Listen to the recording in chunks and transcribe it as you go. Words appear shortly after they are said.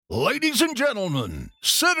Ladies and gentlemen,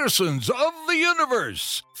 citizens of the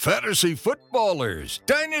universe, fantasy footballers,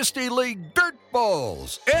 Dynasty League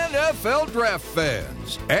dirtballs, NFL draft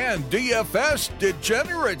fans, and DFS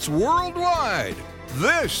degenerates worldwide,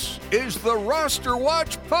 this is the Roster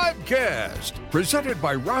Watch Podcast, presented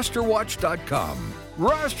by RosterWatch.com.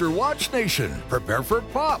 Roster Watch Nation, prepare for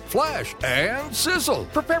pop, flash, and sizzle.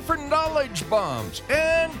 Prepare for knowledge bombs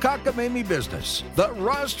and cockamamie business. The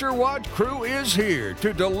Roster Watch crew is here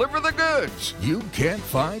to deliver the goods you can't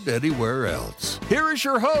find anywhere else. Here is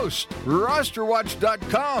your host,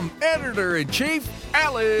 RosterWatch.com Editor-in-Chief,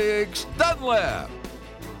 Alex Dunlap.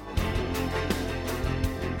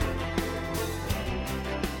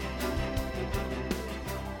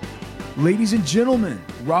 Ladies and gentlemen,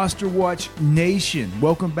 Roster Watch Nation,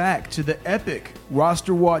 welcome back to the epic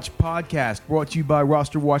Roster Watch Podcast, brought to you by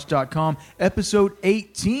RosterWatch.com, episode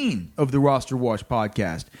 18 of the Roster Watch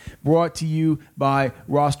Podcast, brought to you by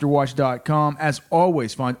RosterWatch.com. As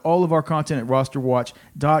always, find all of our content at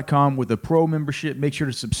RosterWatch.com with a pro membership. Make sure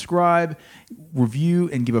to subscribe,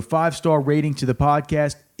 review, and give a 5-star rating to the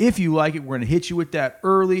podcast. If you like it, we're going to hit you with that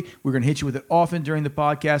early. We're going to hit you with it often during the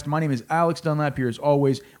podcast. My name is Alex Dunlap, here as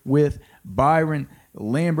always with Byron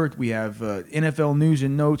Lambert. We have NFL news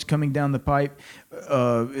and notes coming down the pipe,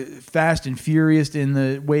 fast and furious in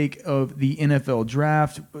the wake of the NFL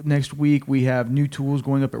draft. Next week, we have new tools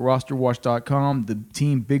going up at rosterwatch.com. The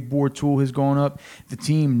team big board tool has gone up. The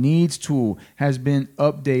team needs tool has been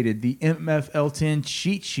updated. The MFL 10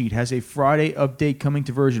 cheat sheet has a Friday update coming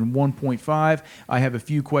to version 1.5. I have a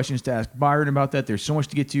few questions to ask Byron about that. There's so much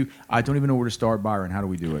to get to. I don't even know where to start. Byron, how do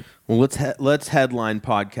we do it? Well, let's headline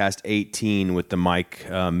podcast 18 with the Mike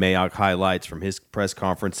Mayock highlights from his press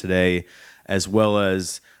conference today, as well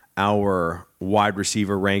as our wide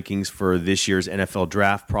receiver rankings for this year's NFL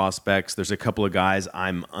draft prospects. There's a couple of guys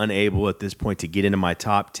I'm unable at this point to get into my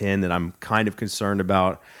top 10 that I'm kind of concerned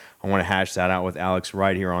about. I want to hash that out with Alex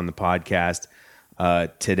right here on the podcast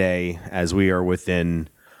today, as we are within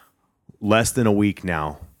less than a week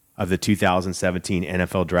now of the 2017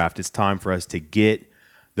 NFL draft. It's time for us to get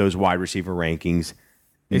those wide receiver rankings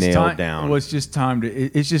nailed down. Well, it's just time to.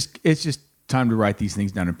 It's just time to write these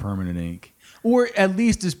things down in permanent ink, or at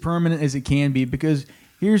least as permanent as it can be. Because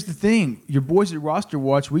here's the thing: your boys at Roster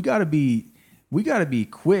Watch, we got to be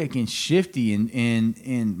quick and shifty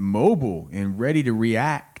and mobile and ready to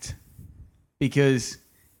react. Because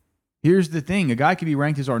here's the thing: a guy could be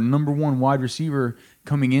ranked as our number one wide receiver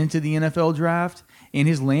coming into the NFL draft, and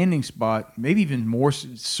his landing spot, maybe even more,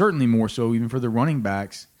 certainly more so, even for the running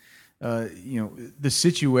backs. The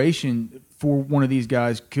situation for one of these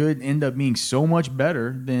guys could end up being so much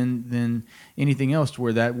better than anything else, to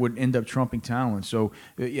where that would end up trumping talent. So,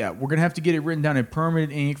 we're going to have to get it written down in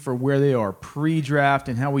permanent ink for where they are pre-draft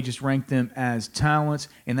and how we just rank them as talents,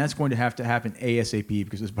 and that's going to happen ASAP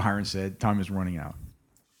because, as Byron said, time is running out.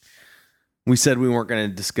 We said we weren't going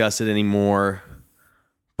to discuss it anymore,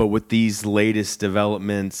 but with these latest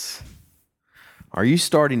developments, are you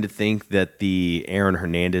starting to think that the Aaron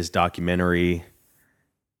Hernandez documentary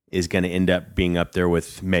is going to end up being up there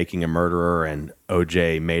with Making a Murderer and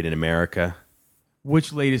O.J. Made in America?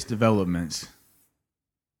 Which latest developments?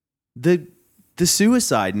 The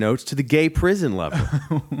suicide notes to the gay prison lover.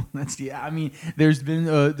 There's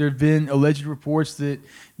been alleged reports that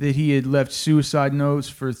he had left suicide notes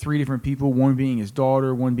for 3 different people, one being his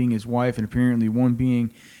daughter, one being his wife, and apparently one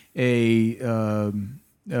being a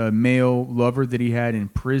male lover that he had in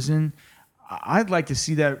prison. I'd like to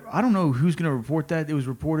see that. I don't know who's going to report that. It was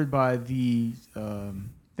reported by the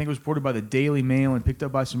Daily Mail and picked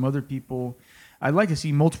up by some other people. I'd like to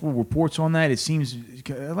see multiple reports on that. It seems,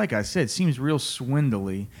 like I said, seems real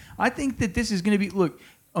swindly. I think that this is going to be. Look,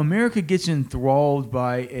 America gets enthralled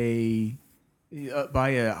by a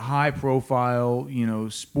high profile,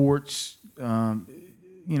 sports.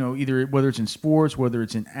 Either whether it's in sports, whether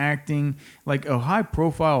it's in acting, like a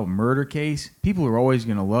high-profile murder case, people are always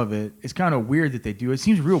going to love it. It's kind of weird that they do it. It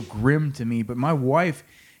seems real grim to me, but my wife,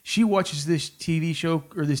 she watches this TV show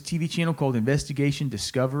or this TV channel called Investigation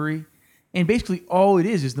Discovery, and basically all it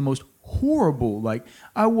is the most horrible. Like,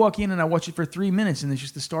 I walk in and I watch it for 3 minutes, and it's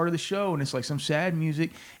just the start of the show, and it's like some sad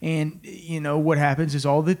music, and what happens is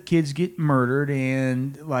all the kids get murdered,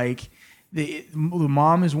 and like. The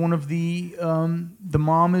mom is one of the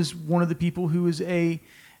people who is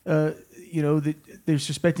they're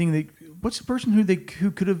suspecting that what's the person who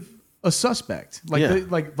could have a suspect. Like, Yeah.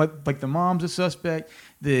 like the mom's a suspect,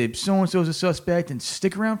 the so-and-so's a suspect, and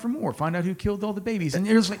stick around for more. Find out who killed all the babies. And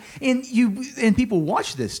there's like, and people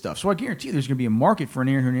watch this stuff. So I guarantee you there's going to be a market for an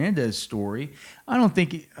Aaron Hernandez story. I don't think,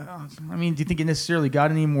 do you think it necessarily got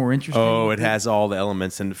any more interesting? Oh, it has all the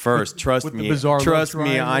elements. And first, trust with the me, bizarre love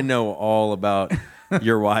triangle? I know all about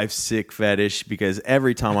your wife's sick fetish, because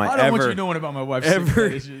every time I don't want you knowing about my wife's sick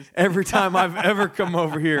fetishes. every time I've ever come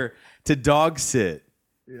over here to dog sit,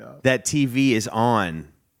 that TV is on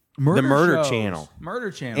the Murder shows. Channel.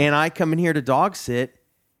 Murder Channel. And I come in here to dog sit,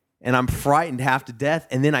 and I'm frightened half to death,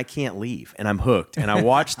 and then I can't leave, and I'm hooked. And I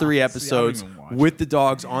watch 3 episodes with the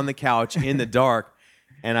dogs on the couch in the dark,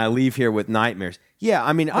 and I leave here with nightmares. Yeah,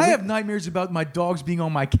 I mean, I have nightmares about my dogs being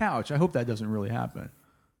on my couch. I hope that doesn't really happen.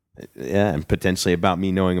 Yeah, and potentially about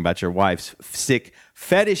me knowing about your wife's sick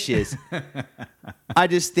fetishes. I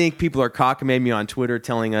just think people are cockamamie me on Twitter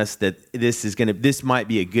telling us that this might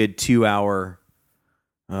be a good 2-hour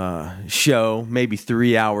show, maybe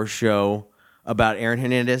 3-hour show about Aaron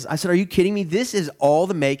Hernandez. I said, are you kidding me? This is all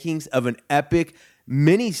the makings of an epic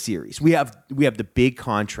miniseries. We have the big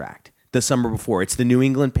contract the summer before. It's the New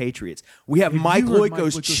England Patriots. We have Mike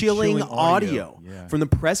Luiko's chilling audio from the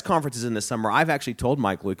press conferences in the summer. I've actually told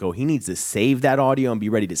Mike Luiko he needs to save that audio and be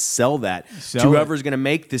ready to sell that to whoever's going to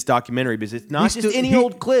make this documentary, because it's not just any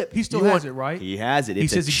old clip. He still has it, right? He has it. He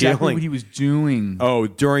says exactly what he was doing. Oh,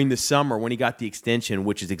 during the summer when he got the extension,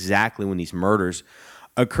 which is exactly when these murders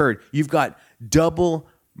occurred. You've got double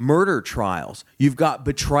murder trials. You've got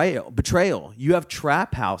betrayal. You have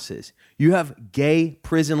trap houses. You have gay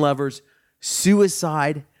prison lovers,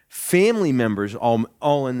 suicide, family members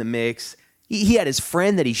all in the mix. He had his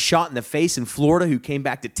friend that he shot in the face in Florida who came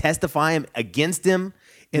back to testify against him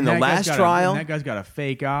in the last trial. And that guy's got a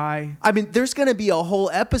fake eye. I mean, there's going to be a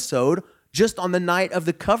whole episode just on the night of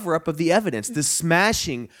the cover-up of the evidence, the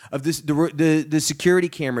smashing of the security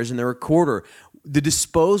cameras and the recorder, the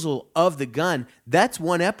disposal of the gun. That's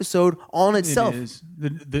one episode on itself.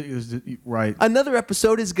 It is. Right. Another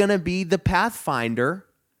episode is going to be the Pathfinder.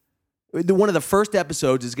 One of the first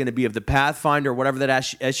episodes is going to be of the Pathfinder, whatever that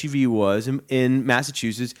SUV was in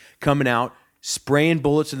Massachusetts, coming out, spraying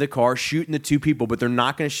bullets in the car, shooting the 2 people, but they're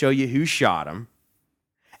not going to show you who shot him.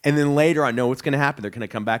 And then later, I know what's going to happen. They're going to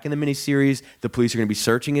come back in the miniseries. The police are going to be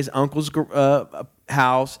searching his uncle's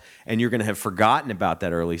house, and you're going to have forgotten about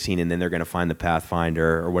that early scene, and then they're going to find the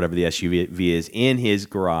Pathfinder or whatever the SUV is in his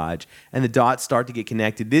garage, and the dots start to get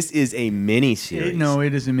connected. This is a miniseries.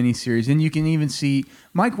 It is a miniseries, and you can even see.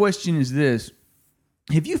 My question is this: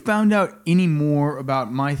 have you found out any more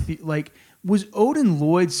about was Odin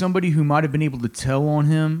Lloyd somebody who might have been able to tell on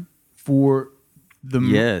him for the?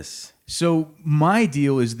 Yes. So my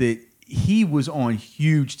deal is that he was on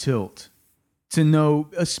huge tilt to know,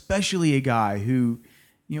 especially a guy who,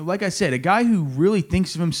 like I said, a guy who really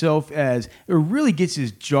thinks of himself as, or really gets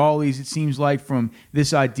his jollies, it seems like, from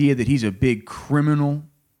this idea that he's a big criminal.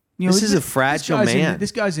 This is a fragile man.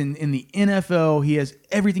 This guy's in the NFL. He has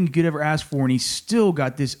everything you could ever ask for, and he's still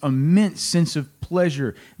got this immense sense of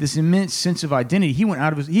pleasure, this immense sense of identity. He went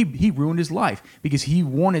out of he ruined his life because he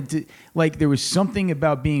wanted to, there was something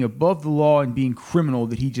about being above the law and being criminal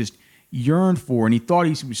that he just yearned for, and he thought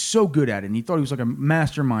he was so good at it, and he thought he was like a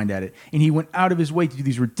mastermind at it, and he went out of his way to do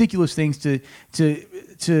these ridiculous things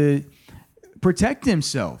to protect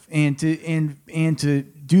himself and to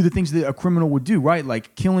do the things that a criminal would do, right?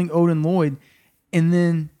 Like killing Odin Lloyd, and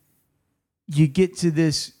then you get to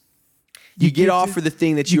this. You get off for the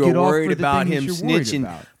thing that you were worried about him snitching.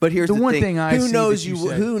 But here's the one thing I who see knows? that you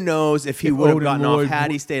said, who knows if he would have Odin gotten Lloyd off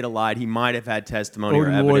had he stayed alive? He might have had testimony or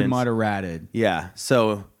Odin evidence. Lloyd might have ratted. Yeah.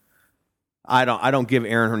 So I don't give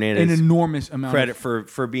Aaron Hernandez an enormous amount credit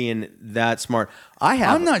for being that smart.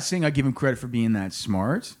 I'm not saying I give him credit for being that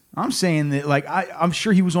smart. I'm saying that I'm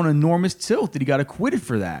sure he was on enormous tilt that he got acquitted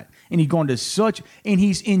for that, and he'd gone to and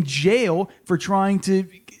he's in jail for trying to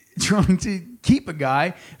keep a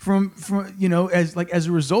guy from as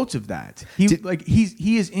a result of that.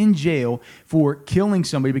 He is in jail for killing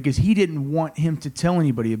somebody because he didn't want him to tell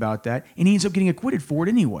anybody about that, and he ends up getting acquitted for it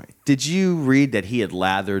anyway. Did you read that he had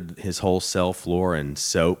lathered his whole cell floor in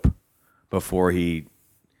soap before he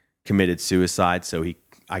committed suicide? So he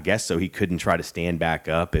couldn't try to stand back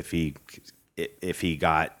up if he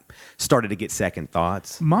started to get second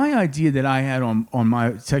thoughts. My idea that I had on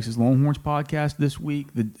my Texas Longhorns podcast this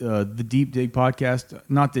week, the Deep Dig podcast,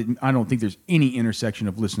 not that I don't think there's any intersection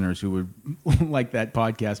of listeners who would like that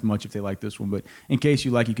podcast much if they like this one, but in case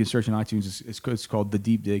you like, you can search on iTunes. It's called The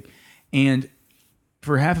Deep Dig. And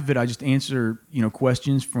for half of it, I just answer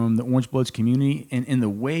questions from the Orange Bloods community. And in the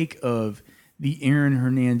wake of the Aaron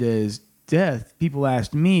Hernandez death, people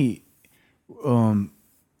asked me,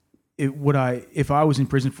 if I was in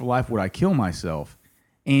prison for life, would I kill myself?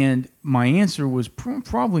 And my answer was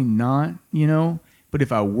probably not, But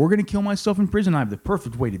if I were going to kill myself in prison, I have the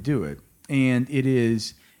perfect way to do it. And it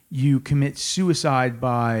is you commit suicide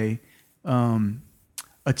by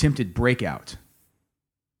attempted breakout.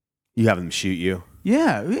 You have them shoot you?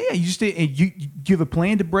 Yeah. You have a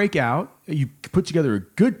plan to break out. You put together a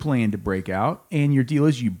good plan to break out. And your deal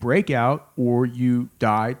is you break out or you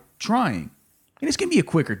die trying. And it's going to be a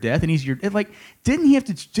quicker death and easier. Didn't he have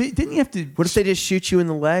to? What if they just shoot you in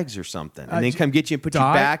the legs or something, and then come get you and put you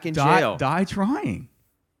back in jail? Die trying.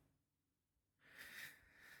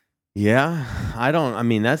 Yeah,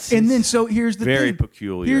 that's. And then so here's the very thing.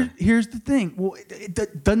 Peculiar. Here's the thing. Well,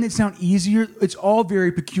 doesn't it sound easier? It's all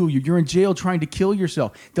very peculiar. You're in jail trying to kill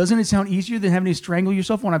yourself. Doesn't it sound easier than having to strangle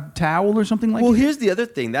yourself on a towel or something like that? Well, here's the other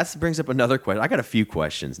thing. That brings up another question. I got a few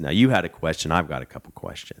questions now. You had a question. I've got a couple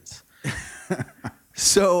questions.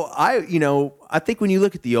 So I think when you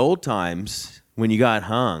look at the old times when you got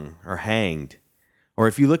hung or hanged, or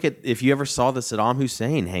if you ever saw the Saddam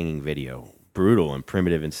Hussein hanging video, brutal and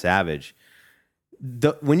primitive and savage,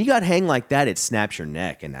 when you got hanged like that, it snaps your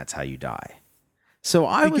neck and that's how you die. So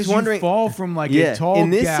I was wondering, you fall from a tall in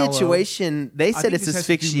this gallows. Situation, they said it's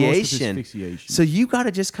asphyxiation. So you got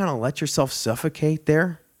to just kind of let yourself suffocate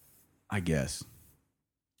there. I guess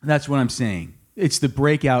that's what I'm saying. It's the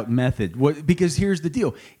breakout method. Because here's the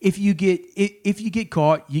deal: if you get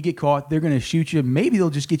caught, you get caught. They're going to shoot you. Maybe they'll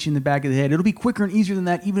just get you in the back of the head. It'll be quicker and easier than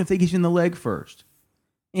that, even if they get you in the leg first.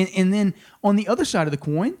 And then on the other side of the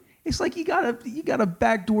coin, it's like you got a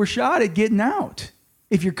backdoor shot at getting out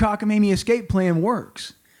if your cockamamie escape plan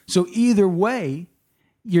works. So either way,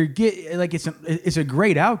 it's a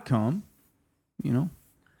great outcome.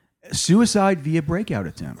 Suicide via breakout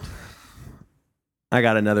attempt. I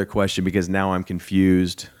got another question because now I'm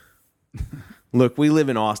confused. Look, we live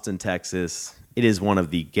in Austin, Texas. It is one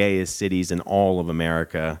of the gayest cities in all of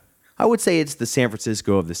America. I would say it's the San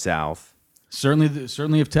Francisco of the South.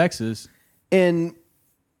 Certainly of Texas. And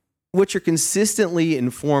what you're consistently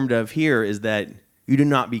informed of here is that you do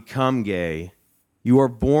not become gay. You are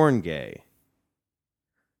born gay.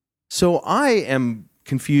 So I am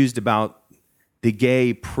confused about the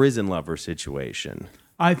gay prison lover situation.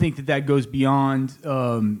 I think that goes beyond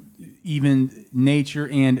even nature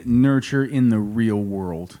and nurture in the real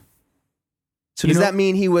world. So does that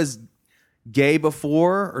mean he was gay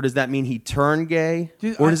before, or does that mean he turned gay,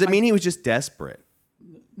 or does it mean he was just desperate?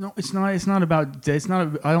 No, it's not. It's not about. It's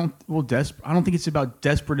not. I don't think it's about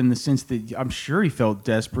desperate in the sense that I'm sure he felt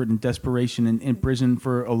desperate and desperation in prison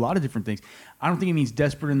for a lot of different things. I don't think it means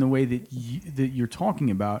desperate in the way that you're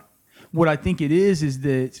talking about. What I think it is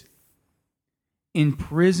that in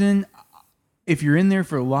prison, if you're in there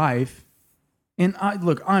for life, and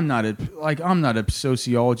I'm not a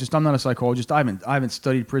sociologist. I'm not a psychologist. I haven't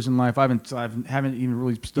studied prison life. I haven't even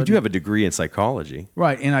really studied. You do have a degree in psychology,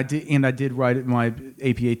 right? And I did write my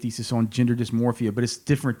APA thesis on gender dysmorphia, but it's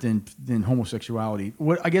different than homosexuality.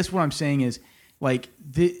 What I'm saying is, I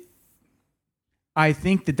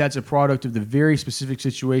think that's a product of the very specific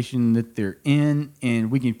situation that they're in,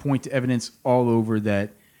 and we can point to evidence all over that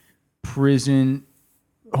prison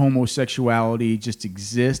homosexuality just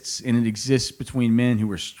exists, and it exists between men who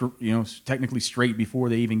were technically straight before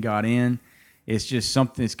they even got in. It's just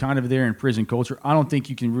something that's kind of there in prison culture. I don't think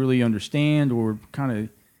you can really understand or kind of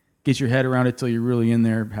get your head around it till you're really in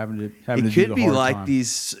there having to do the hard time. It could be like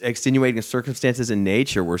these extenuating circumstances in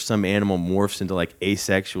nature where some animal morphs into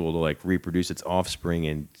asexual to reproduce its offspring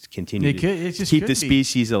and continue to keep the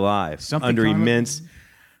species alive under immense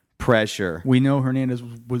pressure. We know Hernandez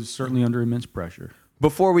was certainly under immense pressure.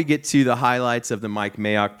 Before we get to the highlights of the Mike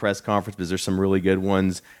Mayock press conference, because there's some really good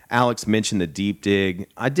ones, Alex mentioned the deep dig.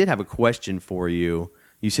 I did have a question for you.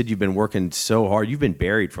 You said you've been working so hard. You've been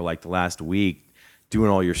buried for the last week doing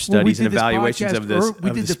all your studies and evaluations of the spring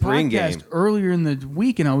game. We did the podcast earlier in the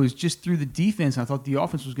week, and I was just through the defense. I thought the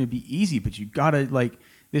offense was going to be easy, but you got to,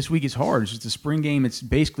 this week is hard. It's just a spring game. It's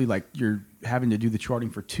basically you're having to do the charting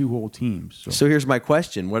for two whole teams. So here's my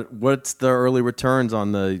question. What's the early returns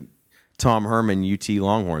on the Tom Herman UT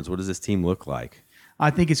Longhorns? What does this team look like?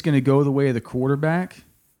 I think it's going to go the way of the quarterback.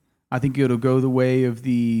 I think it'll go the way of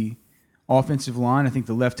the offensive line. I think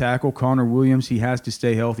the left tackle, Connor Williams, he has to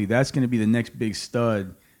stay healthy. That's going to be the next big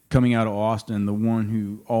stud coming out of Austin, the one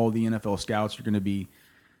who all the NFL scouts are going to be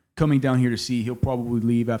coming down here to see. He'll probably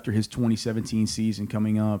leave after his 2017 season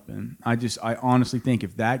coming up. And I honestly think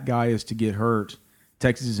if that guy is to get hurt,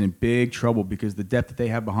 Texas is in big trouble because the depth that they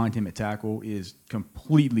have behind him at tackle is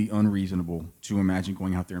completely unreasonable to imagine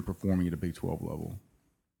going out there and performing at a Big 12 level.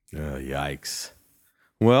 Yikes.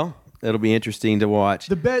 Well, It'll be interesting to watch.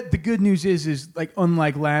 The good news is like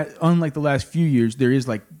unlike the last few years, there is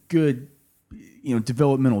like good,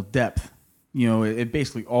 developmental depth. At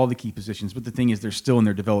basically all the key positions. But the thing is, they're still in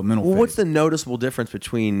their developmental phase. What's the noticeable difference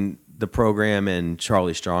between the program and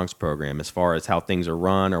Charlie Strong's program as far as how things are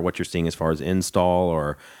run, or what you're seeing as far as install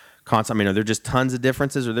or constant? I mean, are there just tons of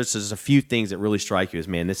differences, or there's just a few things that really strike you as,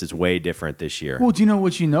 man, this is way different this year? Well, do you know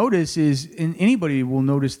what you notice is, and anybody will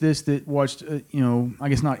notice this that watched, I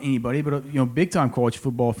guess not anybody, but big time college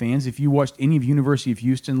football fans. If you watched any of University of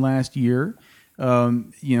Houston last year.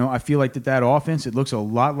 I feel like that offense, it looks a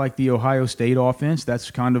lot like the Ohio State offense. That's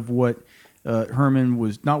kind of what Herman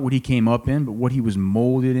was, not what he came up in, but what he was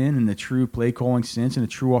molded in the true play calling sense and a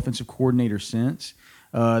true offensive coordinator sense.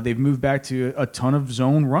 They've moved back to a ton of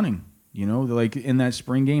zone running. Like in that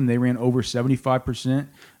spring game, they ran over 75%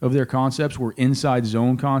 of their concepts were inside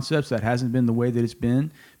zone concepts. That hasn't been the way that it's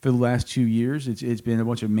been for the last 2 years. It's been a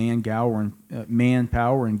bunch of manpower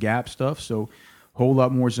and gap stuff. So whole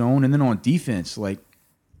lot more zone. And then on defense, like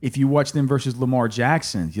if you watch them versus Lamar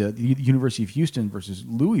Jackson, the University of Houston versus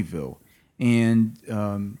Louisville, and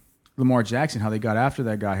Lamar Jackson, how they got after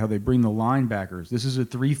that guy, how they bring the linebackers. This is a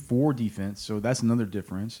 3-4 defense, so that's another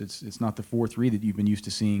difference. It's not the 4-3 that you've been used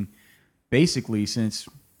to seeing basically since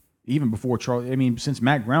even before Charlie. I mean, since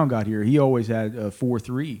Matt Brown got here, he always had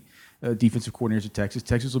 4-3 defensive coordinators at Texas.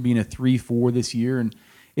 Texas will be in a 3-4 this year, and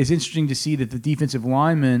it's interesting to see that the defensive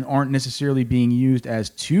linemen aren't necessarily being used as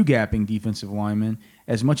two-gapping defensive linemen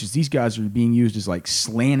as much as these guys are being used as like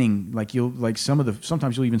slanting.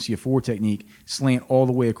 Sometimes you'll even see a 4 technique slant all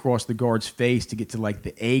the way across the guard's face to get to like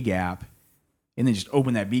the A gap, and then just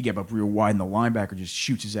open that B gap up real wide, and the linebacker just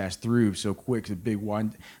shoots his ass through so quick. It's a big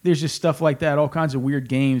wide. There's just stuff like that. All kinds of weird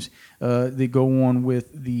games that go on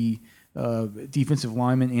with the defensive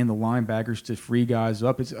linemen and the linebackers to free guys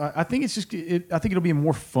up. I think it'll be a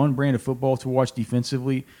more fun brand of football to watch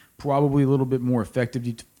defensively, probably a little bit more effective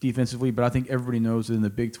defensively, but I think everybody knows that in the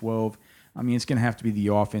Big 12, I mean, it's going to have to be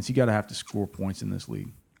the offense. You got to have to score points in this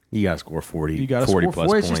league. You got to score 40. You got to 40 score plus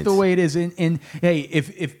 40. points. It's just the way it is. And hey,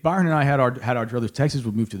 if Byron and I had our druthers, Texas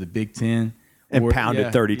would move to the Big 10 and pound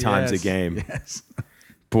it 30 times a game. Yes.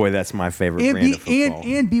 Boy, that's my favorite brand of football.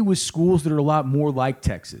 And be with schools that are a lot more like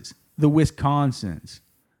Texas. The Wisconsins,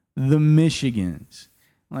 the Michigans.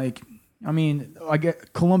 Like, I mean, I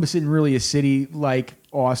get Columbus isn't really a city like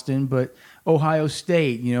Austin, but Ohio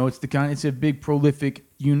State, it's a big prolific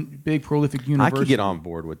university. I could get on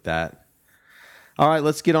board with that. All right,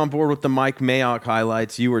 let's get on board with the Mike Mayock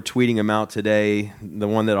highlights. You were tweeting them out today. The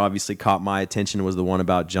one that obviously caught my attention was the one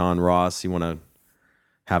about John Ross. You want to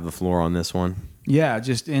have the floor on this one? Yeah,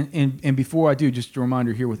 just and before I do, just a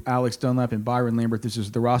reminder here with Alex Dunlap and Byron Lambert, this is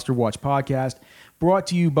the Roster Watch podcast brought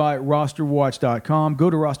to you by rosterwatch.com. Go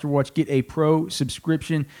to Roster Watch, get a pro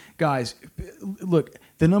subscription. Guys, look,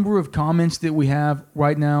 the number of comments that we have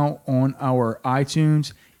right now on our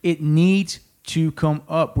iTunes, it needs to come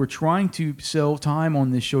up. We're trying to sell time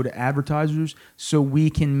on this show to advertisers so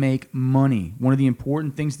we can make money. One of the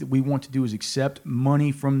important things that we want to do is accept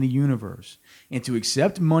money from the universe. And to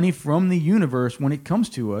accept money from the universe when it comes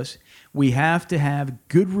to us, we have to have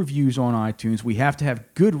good reviews on iTunes. We have to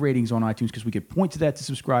have good ratings on iTunes because we can point to that to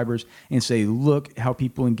subscribers and say, look how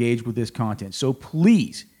people engage with this content. So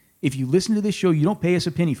please, if you listen to this show, you don't pay us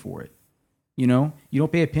a penny for it. You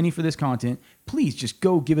don't pay a penny for this content. Please just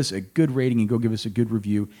go give us a good rating and go give us a good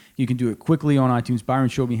review. You can do it quickly on iTunes. Byron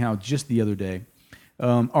showed me how just the other day.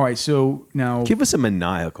 All right, so now... Give us a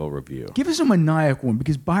maniacal review. Give us a maniacal one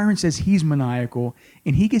because Byron says he's maniacal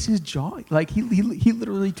and he gets his jolly. Like, he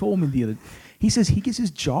literally told me the other... He says he gets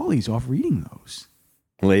his jollies off reading those.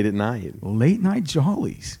 Late at night. Late night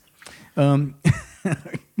jollies.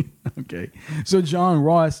 Okay. So John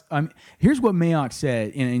Ross, here's what Mayock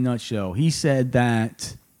said in a nutshell. He said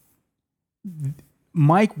that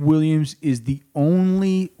Mike Williams is the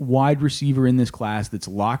only wide receiver in this class that's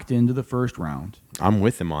locked into the first round. I'm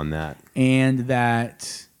with him on that. And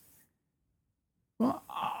that, well,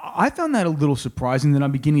 I found that a little surprising that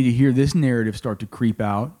I'm beginning to hear this narrative start to creep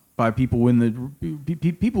out by people in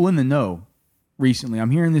the know. Recently, I'm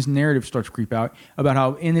hearing this narrative start to creep out about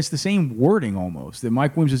how, and it's the same wording almost, that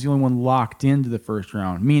Mike Williams is the only one locked into the first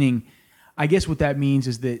round. Meaning, I guess what that means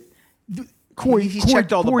is that Corey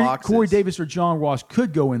Davis or John Ross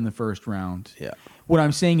could go in the first round. Yeah. What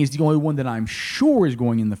I'm saying is the only one that I'm sure is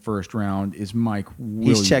going in the first round is Mike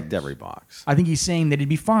Williams. He's checked every box. I think he's saying that it'd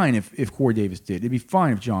be fine if Corey Davis did. It'd be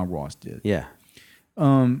fine if John Ross did. Yeah.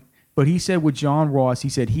 But he said with John Ross, he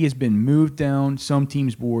said he has been moved down some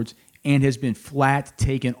teams' boards and has been flat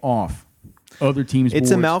taken off. other teams' It's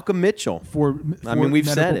a boards Malcolm Mitchell. for We've said it.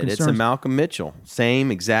 medical It's a concerns. Malcolm Mitchell.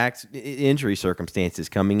 Same exact injury circumstances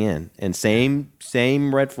coming in, and same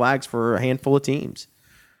red flags for a handful of teams.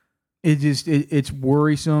 It's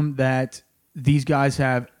worrisome that these guys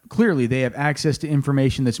clearly they have access to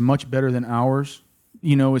information that's much better than ours.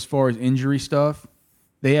 As far as injury stuff,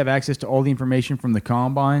 they have access to all the information from the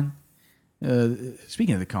combine.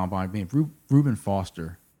 Speaking of the combine, man, Reuben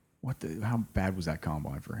Foster, how bad was that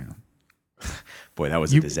combine for him? Boy, that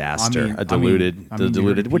was a disaster. Diluted.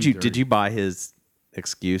 Did you buy his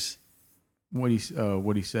excuse?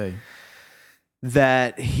 What'd he say?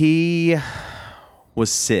 That he was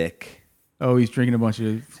sick. Oh, he's drinking a bunch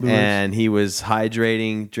of fluids. And he was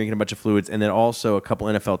hydrating, drinking a bunch of fluids. And then also a couple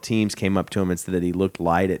NFL teams came up to him and said that he looked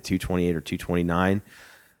light at 228 or 229.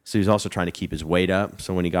 So he was also trying to keep his weight up.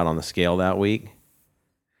 So when he got on the scale that week,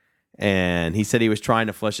 and he said he was trying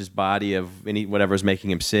to flush his body of whatever was making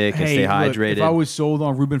him sick and stay hydrated. If I was sold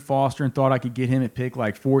on Reuben Foster and thought I could get him at pick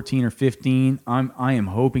like 14 or 15, I am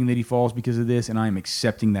hoping that he falls because of this, and I am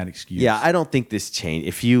accepting that excuse. Yeah, I don't think this changed.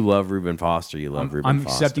 If you love Reuben Foster, you love Reuben Foster.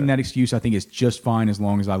 I'm accepting that excuse. I think it's just fine as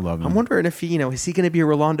long as I love him. I'm wondering if is he going to be a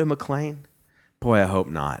Rolando McClain? Boy, I hope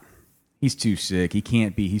not. He's too sick. He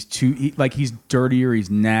can't be. He's dirtier.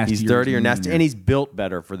 He's nasty. He's dirtier, nasty, and he's built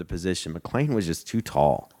better for the position. McClain was just too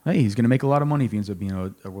tall. Hey, he's going to make a lot of money if he ends up being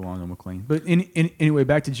a Rolando McClain. But anyway,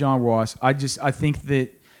 back to John Ross. I think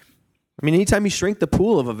that. I mean, anytime you shrink the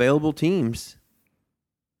pool of available teams.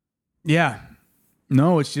 Yeah.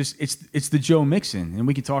 No, it's the Joe Mixon, and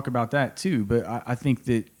we can talk about that too. But I think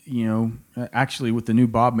that actually with the new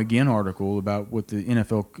Bob McGinn article about what the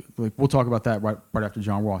NFL, we'll talk about that right after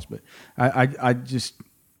John Ross. But I just,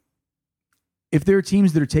 if there are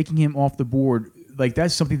teams that are taking him off the board,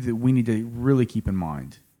 that's something that we need to really keep in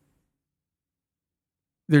mind.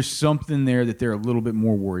 There's something there that they're a little bit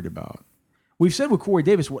more worried about. We've said with Corey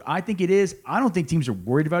Davis what I think it is. I don't think teams are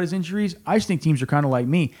worried about his injuries. I just think teams are kind of like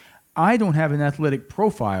me. I don't have an athletic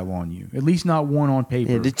profile on you, at least not one on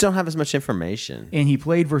paper. Yeah, they don't have as much information. And he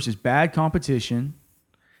played versus bad competition.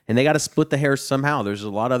 And they got to split the hairs somehow. There's a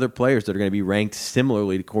lot of other players that are going to be ranked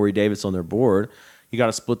similarly to Corey Davis on their board. You got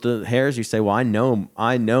to split the hairs. You say, well, I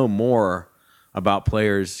know more about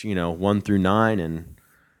players, 1 through 9, and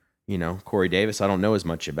Corey Davis, I don't know as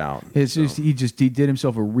much about. It's just he did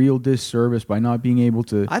himself a real disservice by not being able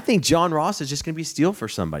to. I think John Ross is just going to be a steal for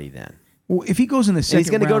somebody then. Well, if he goes in the second round, he's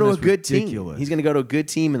going to go to a good ridiculous. team. He's going to go to a good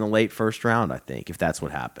team in the late first round, I think, if that's what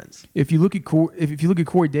happens. If you look at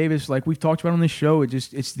Corey Davis, like we've talked about on this show,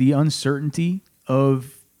 it's the uncertainty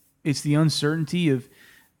of it's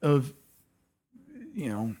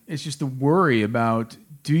just the worry about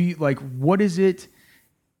what is it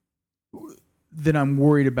that I'm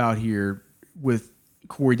worried about here with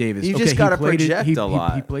Corey Davis. You just got to project a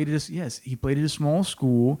lot. He played at a small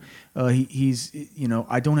school. I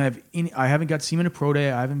haven't got to see him in a pro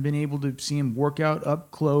day. I haven't been able to see him work out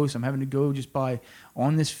up close. I'm having to go just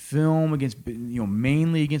on this film against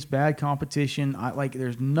mainly against bad competition.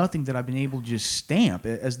 There's nothing that I've been able to just stamp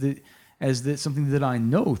as something that I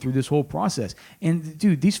know through this whole process. And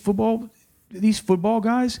dude, these football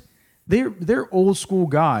guys, they're old school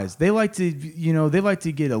guys. They like to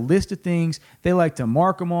get a list of things. They like to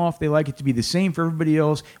mark them off. They like it to be the same for everybody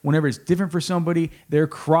else. Whenever it's different for somebody, they're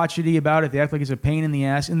crotchety about it. They act like it's a pain in the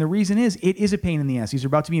ass. And the reason is, it is a pain in the ass. These are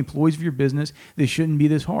about to be employees of your business. They shouldn't be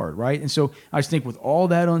this hard, right? And so I just think with all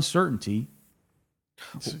that uncertainty.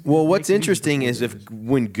 Well, what's interesting is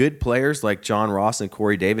when good players like John Ross and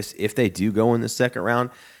Corey Davis, if they do go in the second round,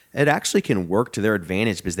 it actually can work to their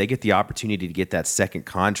advantage because they get the opportunity to get that second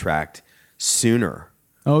contract sooner.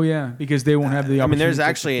 Oh yeah, because they won't have the opportunity. I mean, there's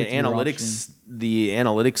actually the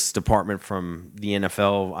analytics department from the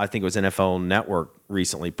NFL, I think it was NFL Network,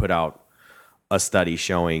 recently put out a study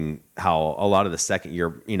showing how a lot of the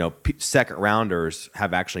second rounders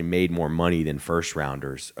have actually made more money than first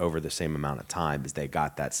rounders over the same amount of time because they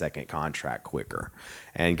got that second contract quicker.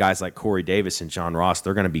 And guys like Corey Davis and John Ross,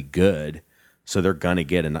 they're going to be good. So they're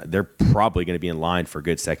probably going to be in line for a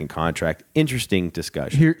good second contract. Interesting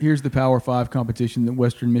discussion. Here's the Power 5 competition that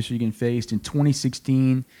Western Michigan faced in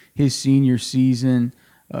 2016. His senior season,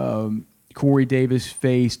 Corey Davis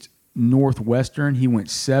faced Northwestern. He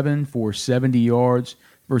went 7 for 70 yards.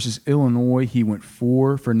 Versus Illinois, he went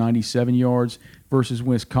 4 for 97 yards. Versus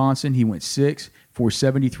Wisconsin, he went 6 for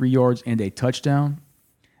 73 yards and a touchdown.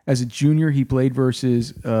 As a junior, he played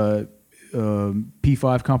versus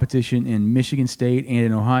P5 competition in Michigan State and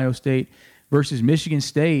in Ohio State. Versus Michigan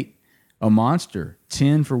State, a monster,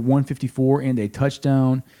 10 for 154 and a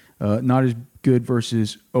touchdown. Not as good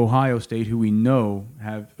versus Ohio State, who we know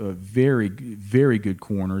have very, very good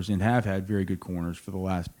corners and have had very good corners for the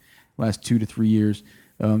last 2 to 3 years.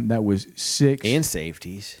 That was 6. And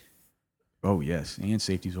safeties. Oh, yes, and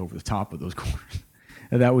safeties over the top of those corners.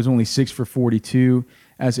 That was only 6 for 42.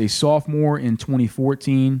 As a sophomore in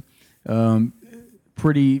 2014,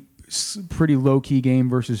 pretty low-key game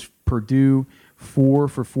versus Purdue, 4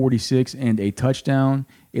 for 46 and a touchdown.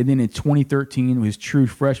 And then in 2013, his true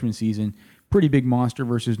freshman season, pretty big monster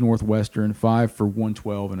versus Northwestern, 5 for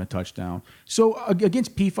 112 and a touchdown. So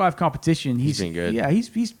against P5 competition, he's been good. Yeah,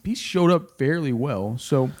 he's showed up fairly well.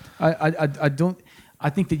 So I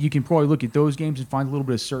think that you can probably look at those games and find a little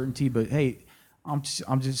bit of certainty. But hey, I'm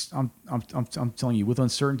telling you, with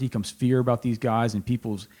uncertainty comes fear about these guys, and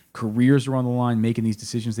people's careers are on the line making these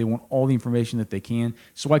decisions. They want all the information that they can.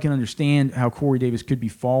 So I can understand how Corey Davis could be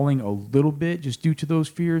falling a little bit just due to those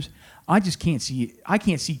fears. I can't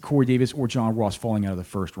see Corey Davis or John Ross falling out of the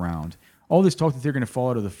first round. All this talk that they're going to fall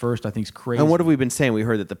out of the first, I think, is crazy. And what have we been saying? We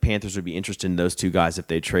heard that the Panthers would be interested in those two guys if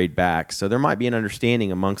they trade back. So there might be an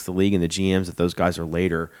understanding amongst the league and the GMs that those guys are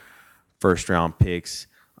later first-round picks.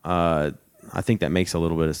 I think that makes a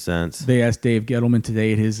little bit of sense. They asked Dave Gettleman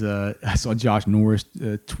today at his. I saw Josh Norris.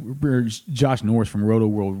 Josh Norris from Roto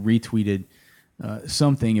World retweeted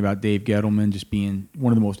something about Dave Gettleman just being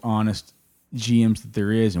one of the most honest GMs that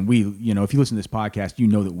there is, and we, if you listen to this podcast, you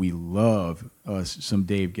know that we love some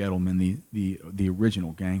Dave Gettleman, the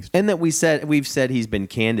original gangster, and that we've said he's been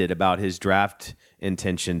candid about his draft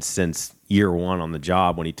intentions since year one on the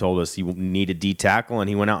job when he told us he needed D tackle, and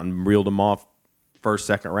he went out and reeled him off first,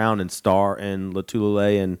 second round, and Starr and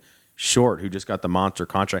Latulele and Short, who just got the monster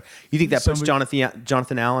contract. You think that puts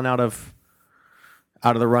Jonathan Allen out of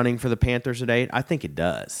the running for the Panthers at 8? I think it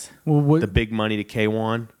does. Well, the big money to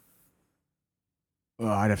K1.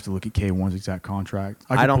 I'd have to look at K1's exact contract.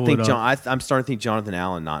 I don't think I'm starting to think Jonathan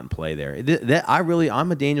Allen not in play there.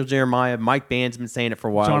 I'm a Daniel Jeremiah. Mike Band's been saying it for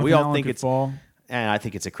a while. Jonathan we all Allen think could it's fall. And I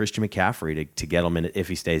think it's a Christian McCaffrey to get him in if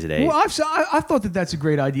he stays at 8. Well, I thought that's a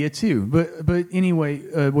great idea too. But anyway,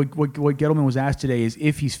 what Gettleman was asked today is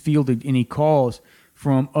if he's fielded any calls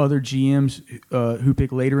from other GMs who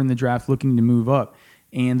pick later in the draft looking to move up.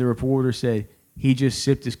 And the reporter said he just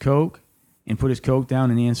sipped his Coke and put his Coke down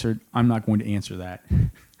and answered, "I'm not going to answer that."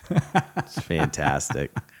 It's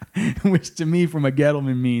fantastic. Which to me, from a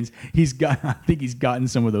Gettleman, means I think he's gotten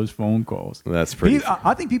some of those phone calls. That's pretty.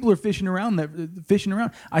 I think people are fishing around.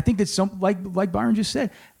 I think that some, like Byron just said,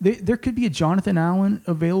 there could be a Jonathan Allen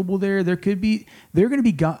available there. They're going to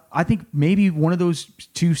be. I think maybe one of those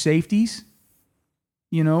two safeties.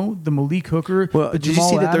 The Malik Hooker. Well, did you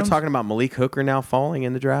see that Adams. they're talking about Malik Hooker now falling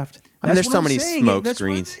in the draft? I mean, there's so many smoke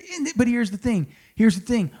screens. But here's the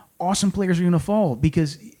thing. Awesome players are going to fall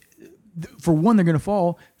because, for one, they're going to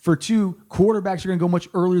fall. For two, quarterbacks are going to go much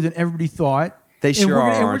earlier than everybody thought. They sure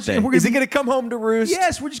are, aren't they? Is it going to come home to roost?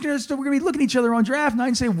 Yes, we're going to be looking at each other on draft night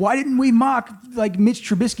and say, why didn't we mock like Mitch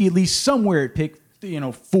Trubisky at least somewhere at pick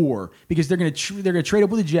 4? Because they're going to trade up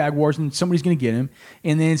with the Jaguars and somebody's going to get him,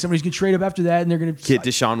 and then somebody's going to trade up after that and they're going to get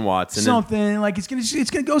Deshaun Watson. Something like it's going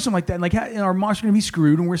to go something like that. And like our mocks are going to be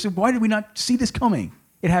screwed, and we're saying, why did we not see this coming?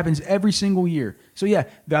 It happens every single year. So yeah,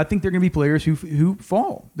 I think there are going to be players who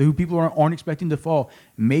fall, who people aren't expecting to fall.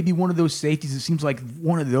 Maybe one of those safeties. It seems like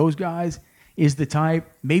one of those guys is the type.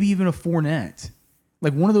 Maybe even a Fournette,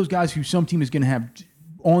 like one of those guys who some team is going to have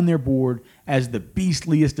on their board as the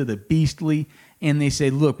beastliest of the beastly. And they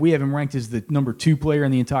say, look, we have him ranked as the number 2 player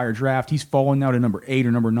in the entire draft. He's fallen now to number 8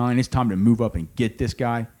 or number 9. It's time to move up and get this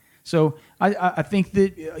guy. So I think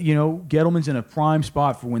that Gettleman's in a prime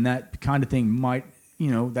spot for when that kind of thing might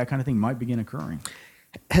begin occurring.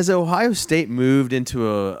 Has Ohio State moved into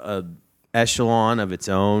a echelon of its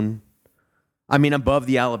own? I mean, above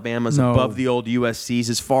the Alabamas, above the old USCs,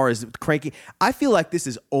 as far as cranking. I feel like this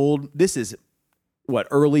is old. This is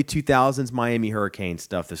early 2000s Miami Hurricane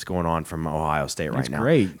stuff that's going on from Ohio State right now.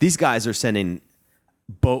 Great. These guys are sending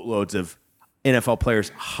boatloads of NFL players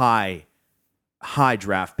high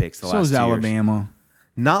draft picks the last 2 years. So is Alabama.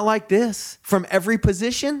 Not like this. From every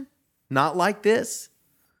position, not like this.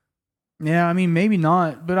 Yeah, I mean, maybe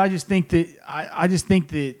not, but I just think that I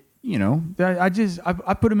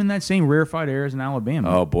put them in that same rarefied air as in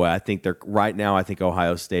Alabama. Oh boy, I think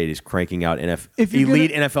Ohio State is cranking out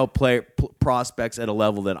elite NFL prospects at a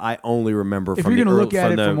level that I only remember from the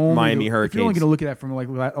Miami Hurricanes. If you're only going to look at it from like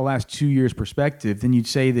the last 2 years perspective, then you'd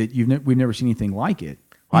say that we've never seen anything like it.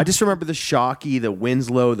 I just remember the Shockey, the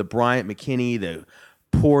Winslow, the Bryant McKinney, the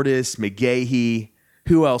Portis, McGahee.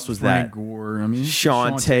 Who else was Frank that? Gore. I mean,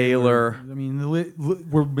 Sean Taylor. I mean,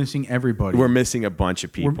 we're missing everybody. We're missing a bunch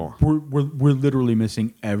of people. We're literally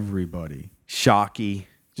missing everybody. Shockey.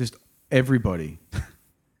 Just everybody.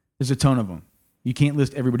 There's a ton of them. You can't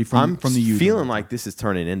list everybody from the youth. I'm feeling like this is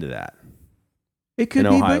turning into that. It could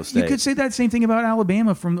in be, Ohio but State. you could say that same thing about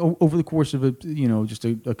Alabama from over the course of just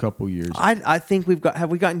a couple years. I think have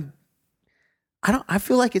we gotten. I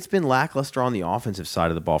feel like it's been lackluster on the offensive side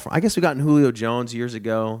of the ball. I guess we gotten Julio Jones years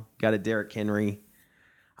ago. Got a Derrick Henry.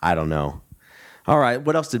 I don't know. All right,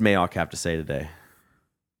 what else did Mayock have to say today?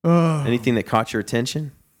 Anything that caught your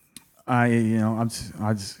attention?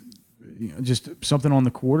 Just something on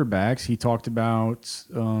the quarterbacks. He talked about.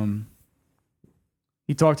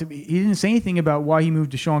 He didn't say anything about why he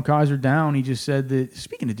moved DeShone Kizer down. He just said that.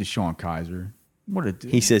 Speaking of DeShone Kizer,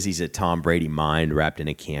 he says he's a Tom Brady mind wrapped in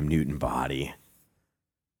a Cam Newton body.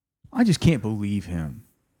 I just can't believe him.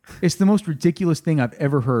 It's the most ridiculous thing I've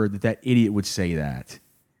ever heard that idiot would say that.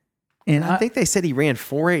 And I think they said he ran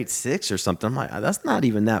 4.86 or something. I'm like, that's not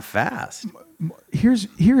even that fast.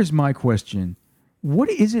 Here's my question. What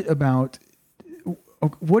is it about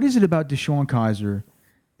DeShone Kizer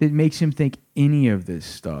that makes him think any of this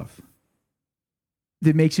stuff?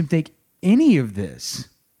 That makes him think any of this?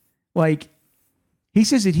 Like, he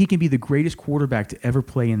says that he can be the greatest quarterback to ever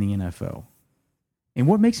play in the NFL. And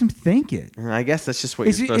what makes him think it? I guess that's just what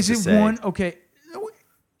you're supposed to say. Okay,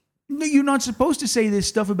 no, you're not supposed to say this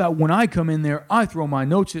stuff about when I come in there, I throw my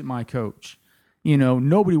notes at my coach.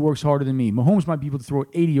 Nobody works harder than me. Mahomes might be able to throw it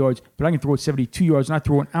 80 yards, but I can throw it 72 yards, and I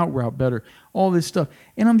throw an out route better. All this stuff.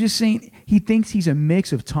 And I'm just saying, he thinks he's a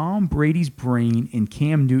mix of Tom Brady's brain and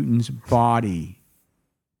Cam Newton's body.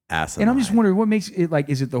 Asinine. And I'm just wondering, what makes it like,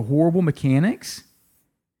 is it the horrible mechanics?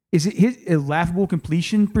 Is it his laughable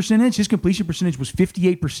completion percentage? His completion percentage was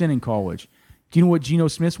 58% in college. Do you know what Geno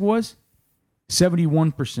Smith's was?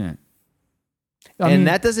 71%.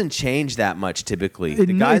 That doesn't change that much typically. The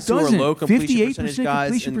guys who are low completion percentage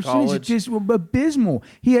guys in college, is just abysmal.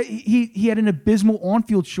 He had an abysmal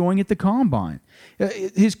on-field showing at the combine.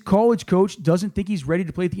 His college coach doesn't think he's ready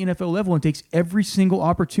to play at the NFL level and takes every single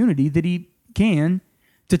opportunity that he can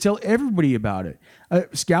to tell everybody about it.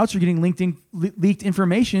 Scouts are getting leaked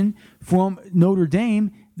information from Notre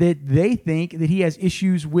Dame that they think that he has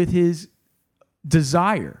issues with his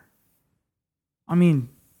desire. I mean,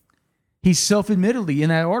 he's self-admittedly in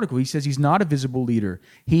that article. He says he's not a visible leader.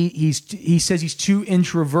 He says he's too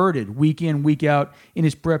introverted week in, week out in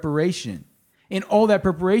his preparation. And all that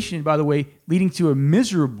preparation, by the way, leading to a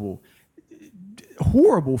miserable,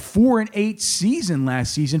 horrible 4-8 season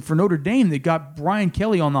last season for Notre Dame that got Brian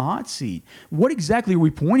Kelly on the hot seat. What exactly are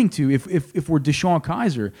we pointing to if we're DeShone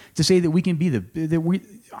Kizer to say that we can be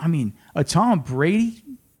a Tom Brady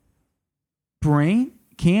brain,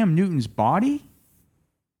 Cam Newton's body?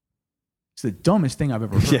 It's the dumbest thing I've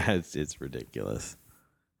ever heard. Yeah, it's ridiculous.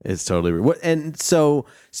 It's totally and so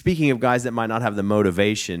speaking of guys that might not have the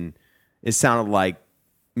motivation, it sounded like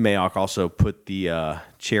Mayock also put the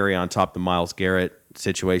cherry on top of the Myles Garrett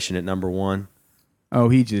situation at number one. Oh,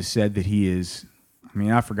 he just said that he is. I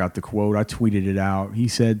mean, I forgot the quote. I tweeted it out. He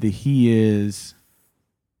said that he is.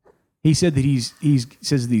 He said that he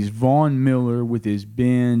says that he's Von Miller with his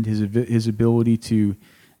bend, his ability to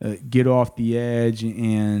get off the edge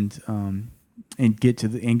and get to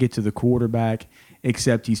the quarterback.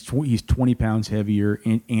 Except he's 20 pounds heavier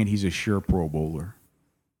and he's a sure Pro Bowler.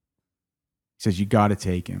 He says you got to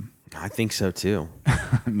take him. I think so too.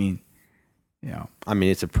 I mean, yeah. I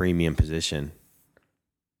mean, it's a premium position.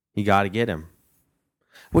 You got to get him.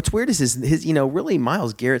 What's weird is his really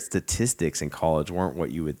Myles Garrett's statistics in college weren't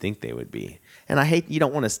what you would think they would be. And I hate, you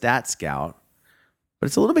don't want a stat scout, but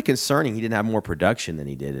it's a little bit concerning he didn't have more production than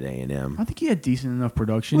he did at A&M. I think he had decent enough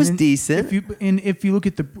production. It was decent. If you look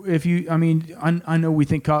at I know we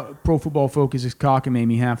think Pro Football Focus is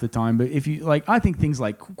cockamamie half the time, but I think things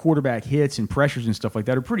like quarterback hits and pressures and stuff like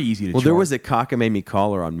that are pretty easy to chart. There was a cockamamie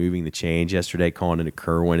caller on Moving the Change yesterday calling into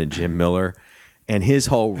Kerwin and Jim Miller. And his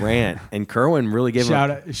whole rant, and Kerwin really gave shout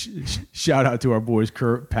out to our boys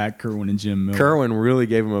Pat Kerwin and Jim Miller. Kerwin really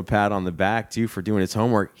gave him a pat on the back too for doing his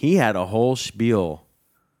homework. He had a whole spiel,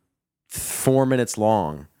 4 minutes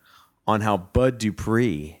long, on how Bud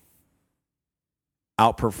Dupree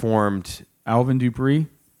outperformed Alvin Dupree.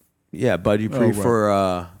 Yeah, Bud Dupree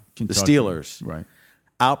for the Steelers. Right,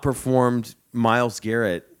 outperformed Myles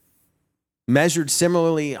Garrett, measured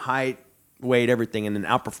similarly height, weight, everything, and then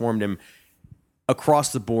outperformed him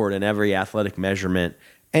across the board in every athletic measurement,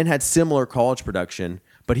 and had similar college production,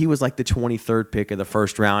 but he was like the 23rd pick of the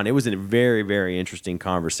first round. It was a very, very interesting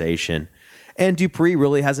conversation. And Dupree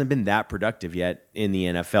really hasn't been that productive yet in the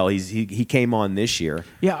NFL. He came on this year.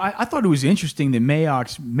 Yeah, I thought it was interesting that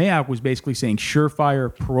Mayock was basically saying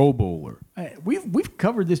surefire Pro Bowler. We've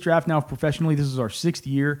covered this draft now professionally. This is our 6th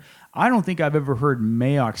year. I don't think I've ever heard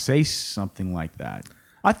Mayock say something like that.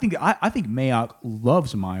 I think Mayock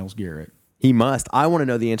loves Myles Garrett. He must. I want to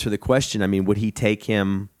know the answer to the question. I mean, would he take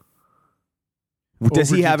him? Does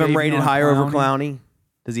he have him rated higher over Clowney?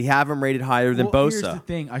 Does he have him rated higher than Bosa? Here's the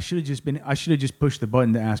thing. I should have just pushed the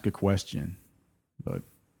button to ask a question. But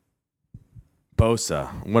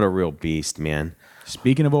Bosa, what a real beast, man.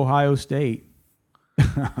 Speaking of Ohio State,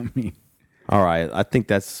 I mean, all right. I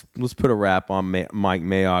think let's put a wrap on Mike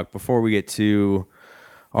Mayock before we get to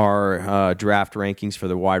our draft rankings for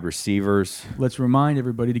the wide receivers. Let's remind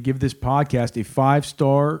everybody to give this podcast a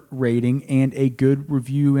 5-star rating and a good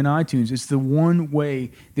review in iTunes. It's the one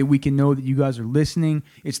way that we can know that you guys are listening.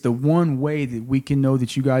 It's the one way that we can know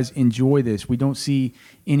that you guys enjoy this. We don't see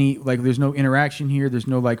any, there's no interaction here. There's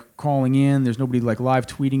no, calling in. There's nobody, live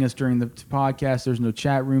tweeting us during the podcast. There's no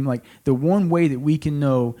chat room. The one way that we can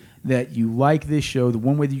know that you like this show, the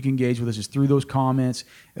one way that you can engage with us is through those comments.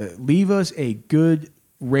 Leave us a good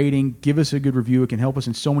rating, give us a good review. It can help us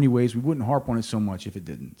in so many ways. We wouldn't harp on it so much if it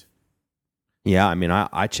didn't. Yeah, I mean,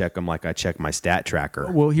 I check them like I check my stat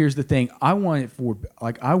tracker. Well, here's the thing. I want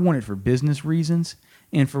it for business reasons.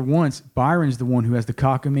 And for once, Byron's the one who has the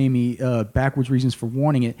cockamamie backwards reasons for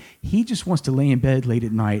wanting it. He just wants to lay in bed late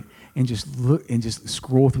at night and just look and just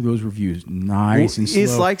scroll through those reviews, nice and slow.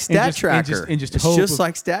 It's like Stat Tracker. And just it's just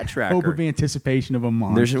like Stat Tracker. Hope of anticipation of a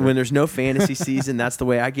monster. When there's no fantasy season, that's the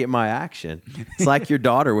way I get my action. It's like your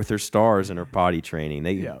daughter with her stars and her potty training.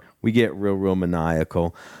 We get real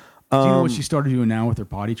maniacal. Do you know what she started doing now with her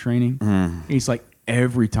potty training? It's like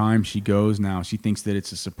every time she goes now, she thinks that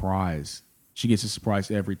it's a surprise. She gets a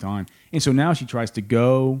surprise every time. And so now she tries to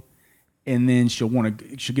go, and then she'll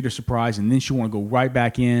get her surprise, and then she'll want to go right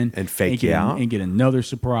back in and fake it out and get another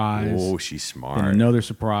surprise. Oh, she's smart. And another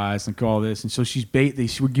surprise and call this. And so she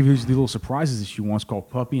would give her these little surprises that she wants called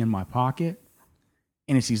Puppy in My Pocket.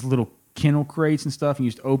 And it's these little kennel crates and stuff, and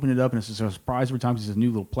you just open it up, and it's a surprise every time. It's a new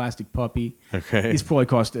little plastic puppy. Okay. It's probably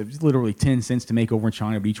cost literally 10 cents to make over in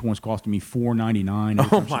China, but each one's costing me $4.99.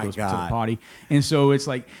 Oh my God! To the potty. And so it's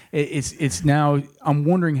it's now. I'm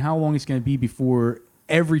wondering how long it's going to be before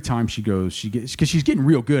every time she goes, because she's getting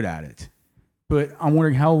real good at it. But I'm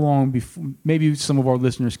wondering how long before. Maybe some of our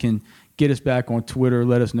listeners can get us back on Twitter,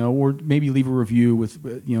 let us know, or maybe leave a review with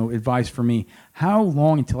advice for me. How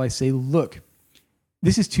long until I say, look,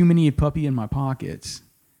 this is too many puppy in my pockets.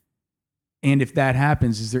 And if that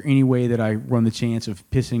happens, is there any way that I run the chance of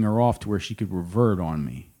pissing her off to where she could revert on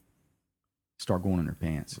me? Start going in her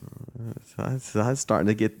pants. I'm starting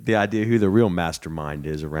to get the idea who the real mastermind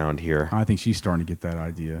is around here. I think she's starting to get that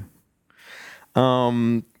idea.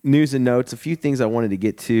 News and notes. A few things I wanted to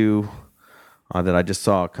get to that I just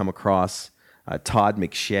saw come across. Todd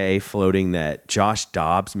McShay floating that Josh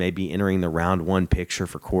Dobbs may be entering the round 1 picture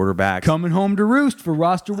for quarterbacks. Coming home to roost for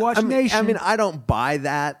Roster Watch Nation. I mean, I don't buy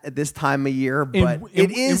that at this time of year, but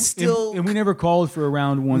it is still. And we never called for a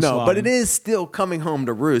round 1 No, slot. but it is still coming home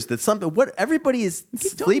to roost. That's something. What everybody is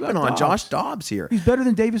sleeping on Josh Dobbs here. He's better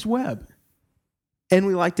than Davis Webb. And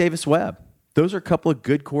we like Davis Webb. Those are a couple of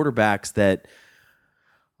good quarterbacks that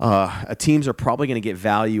teams are probably going to get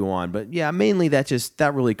value on. But yeah, mainly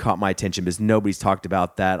that really caught my attention because nobody's talked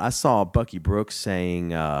about that. I saw Bucky Brooks saying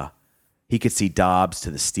he could see Dobbs to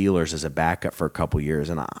the Steelers as a backup for a couple years.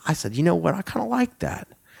 And I said, you know what? I kind of like that.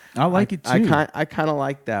 I like it too. I kind of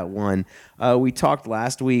like that one. We talked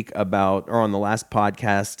last week on the last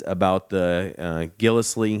podcast about the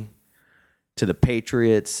Gillislee to the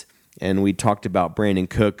Patriots. And we talked about Brandon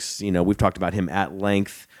Cooks. We've talked about him at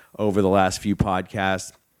length over the last few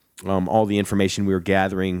podcasts. All the information we were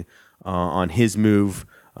gathering on his move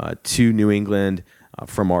to New England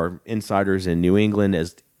from our insiders in New England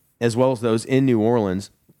as well as those in New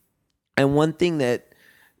Orleans. And one thing that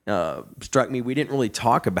struck me we didn't really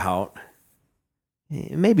talk about,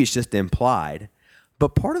 maybe it's just implied, but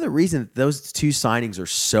part of the reason that those two signings are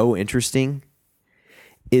so interesting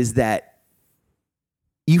is that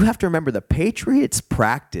you have to remember the Patriots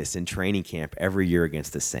practice in training camp every year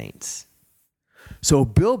against the Saints. So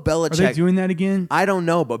Bill Belichick... Are they doing that again? I don't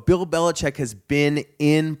know, but Bill Belichick has been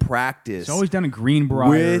in practice. It's always down in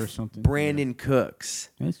Greenbrier or something. Brandon Cooks.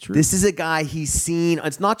 That's true. This is a guy he's seen.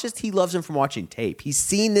 It's not just he loves him from watching tape. He's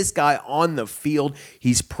seen this guy on the field.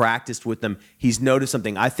 He's practiced with them. He's noticed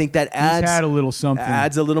something. I think that adds a little something.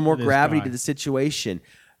 Adds a little more gravity to the situation.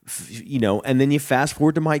 And then you fast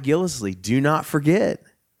forward to Mike Gillislee. Do not forget.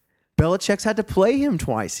 Belichick's had to play him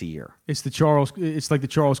twice a year. It's like the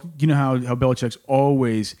Charles. You know how Belichick's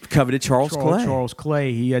always Coveted Charles Clay. Charles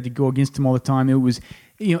Clay. He had to go against him all the time. It was,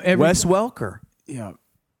 Wes Welker. Yeah.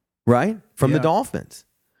 Right? From the Yeah. Dolphins.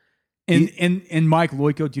 And Mike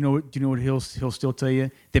Loico, do you know what he'll still tell you?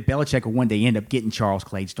 That Belichick will one day end up getting Charles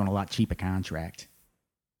Clay just on a lot cheaper contract.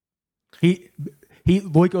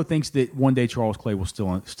 Loico thinks that one day Charles Clay will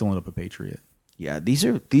still end up a Patriot. Yeah, these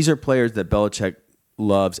are players that Belichick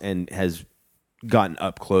loves and has gotten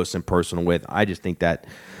up close and personal with. I just think that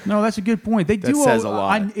No, that's a good point. They do says a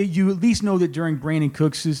lot. You at least know that during Brandon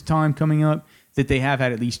Cooks' time coming up, that they have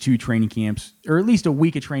had at least 2 training camps, or at least a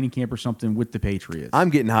week of training camp or something with the Patriots. I'm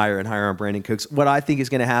getting higher and higher on Brandon Cooks. What I think is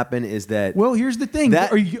going to happen is that Well, here's the thing: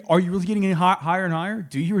 are you really getting any higher and higher?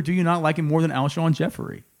 Do you or do you not like him more than Alshon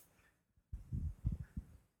Jeffrey?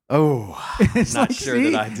 it's not sure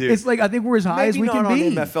that I do. It's like I think we're as high as we can be.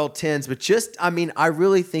 Maybe not on NFL 10s, but I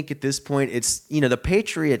really think at this point it's the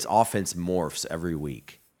Patriots offense morphs every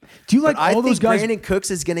week. Do you like all those guys? Brandon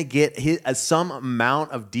Cooks is going to get some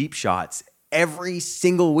amount of deep shots every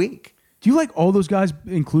single week. Do you like all those guys,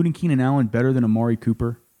 including Keenan Allen, better than Amari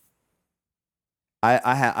Cooper?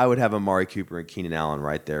 I would have Amari Cooper and Keenan Allen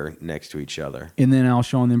right there next to each other. And then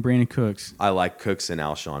Alshon, then Brandon Cooks. I like Cooks and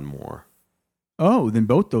Alshon more. Oh, then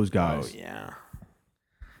both those guys. Oh, yeah.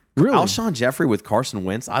 Really? Alshon Jeffrey with Carson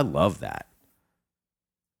Wentz, I love that.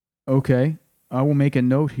 Okay. I will make a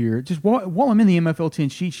note here. Just while I'm in the MFL 10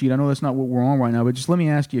 cheat sheet, I know that's not what we're on right now, but just let me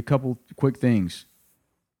ask you a couple quick things.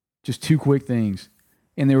 Just 2 quick things.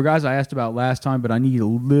 And they were guys I asked about last time, but I need a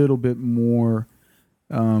little bit more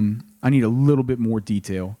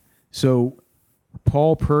detail. So,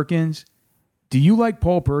 Paul Perkins, do you like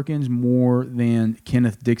Paul Perkins more than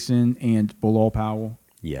Kenneth Dixon and Bilal Powell?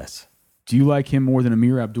 Yes. Do you like him more than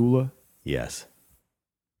Amir Abdullah? Yes.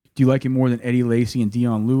 Do you like him more than Eddie Lacy and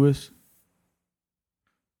Dion Lewis?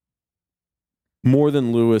 More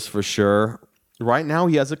than Lewis for sure. Right now,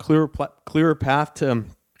 he has a clearer path to,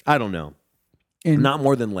 I don't know. And not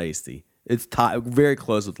more than Lacy. It's very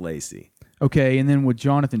close with Lacy. Okay, and then with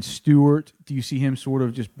Jonathan Stewart, do you see him sort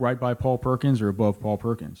of just right by Paul Perkins or above Paul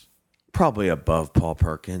Perkins? Probably above Paul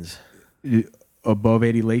Perkins. Above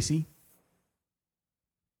Eddie Lacy?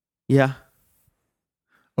 Yeah.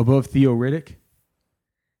 Above Theo Riddick?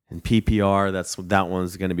 And PPR, that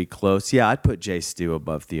one's going to be close. Yeah, I'd put Jay Stu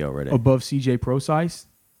above Theo Riddick. Above CJ Prosise?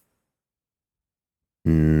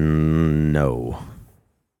 No.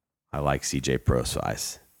 I like CJ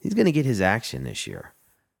Prosise. He's going to get his action this year.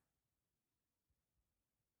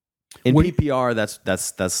 In PPR,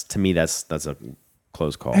 that's to me that's a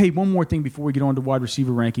close call. Hey, one more thing before we get on to wide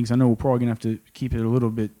receiver rankings. I know we're probably gonna have to keep it a little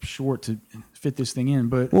bit short to fit this thing in,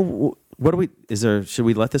 but should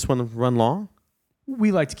we let this one run long?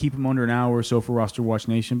 We like to keep them under an hour or so for Roster Watch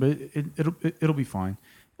Nation, but it'll be fine.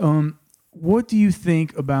 What do you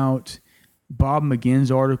think about Bob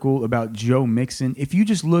McGinn's article about Joe Mixon? If you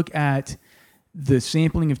just look at the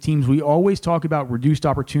sampling of teams, we always talk about reduced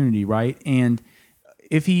opportunity, right? And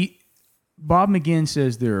Bob McGinn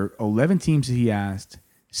says there are 11 teams that he asked.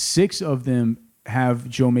 6 of them have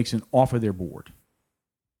Joe Mixon off of their board.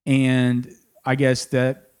 And I guess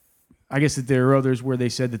that there are others where they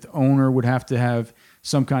said that the owner would have to have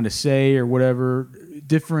some kind of say or whatever.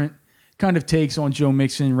 Different kind of takes on Joe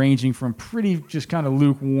Mixon, ranging from pretty just kind of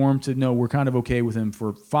lukewarm to no, we're kind of okay with him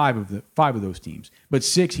for 5 of those teams. But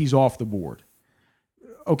 6, he's off the board.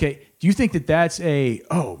 Okay, do you think that that's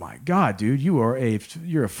oh my God, dude, you're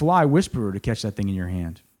a fly whisperer to catch that thing in your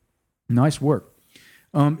hand? Nice work.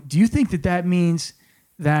 Do you think that means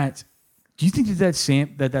that? Do you think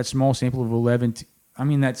that small sample of 11?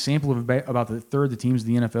 That sample of about the third of the teams of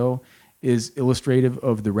the NFL is illustrative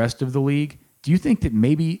of the rest of the league. Do you think that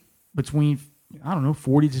maybe between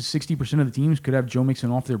 40 to 60% of the teams could have Joe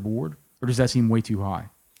Mixon off their board, or does that seem way too high?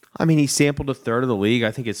 He sampled a third of the league.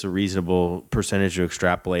 I think it's a reasonable percentage to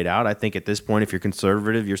extrapolate out. I think at this point, if you're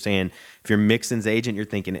conservative, you're saying if you're Mixon's agent, you're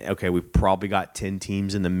thinking, okay, we've probably got 10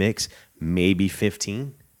 teams in the mix, maybe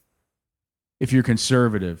 15. If you're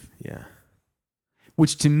conservative. Yeah.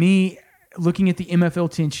 Which to me, looking at the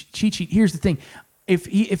MFL 10 cheat sheet, here's the thing.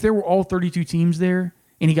 If there were all 32 teams there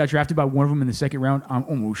and he got drafted by one of them in the second round, I'm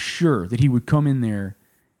almost sure that he would come in there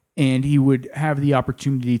and he would have the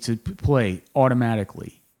opportunity to play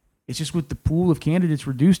automatically. It's just with the pool of candidates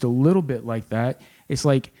reduced a little bit like that, it's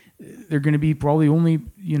like they're going to be probably only,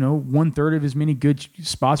 1/3 of as many good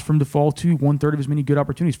spots from the fall to 1/3 of as many good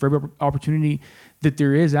opportunities. For every opportunity that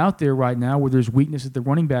there is out there right now where there's weakness at the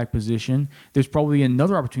running back position, there's probably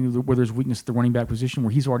another opportunity where there's weakness at the running back position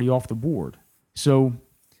where he's already off the board. So,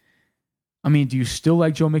 do you still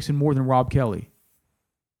like Joe Mixon more than Rob Kelly?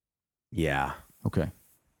 Yeah. Okay.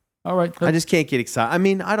 All right. I just can't get excited. I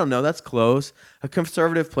mean, I don't know. That's close. A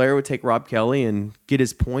conservative player would take Rob Kelly and get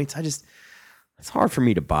his points. It's hard for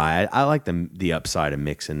me to buy. I like the upside of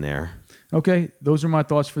Mixon there. Okay, those are my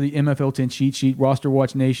thoughts for the MFL 10 cheat sheet. Roster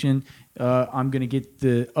Watch Nation, I'm going to get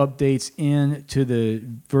the updates into the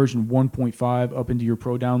version 1.5 up into your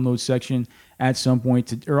pro download section at some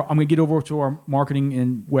point. I'm going to get over to our marketing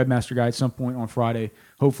and webmaster guy at some point on Friday.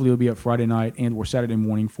 Hopefully it'll be up Friday night and or Saturday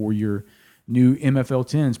morning for your new MFL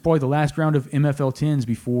 10s. Probably the last round of MFL 10s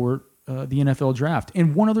before the NFL draft.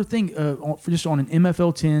 And one other thing, just on an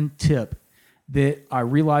MFL 10 tip that I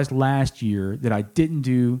realized last year that I didn't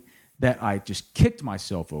do, that I just kicked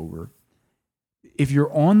myself over. If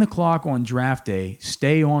you're on the clock on draft day,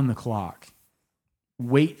 stay on the clock.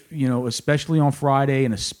 Wait, especially on Friday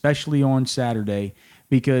and especially on Saturday,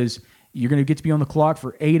 because you're going to get to be on the clock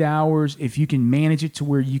for 8 hours. If you can manage it to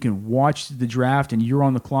where you can watch the draft and you're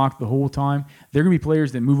on the clock the whole time, there are going to be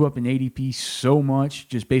players that move up in ADP so much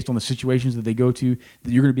just based on the situations that they go to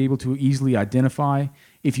that you're going to be able to easily identify.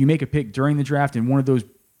 If you make a pick during the draft and one of those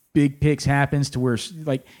big picks happens to where,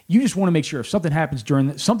 like, you just want to make sure if something happens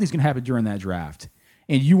something's going to happen during that draft,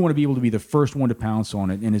 and you want to be able to be the first one to pounce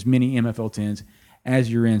on it in as many MFL 10s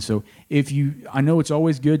as you're in. So I know it's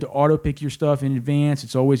always good to auto pick your stuff in advance.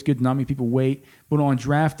 It's always good to not make people wait. But on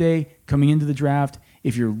draft day, coming into the draft,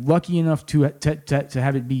 if you're lucky enough to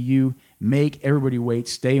have it be you, make everybody wait.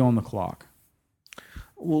 Stay on the clock.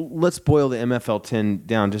 Well, let's boil the MFL 10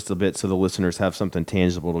 down just a bit so the listeners have something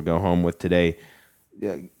tangible to go home with today.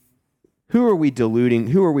 Who are we diluting?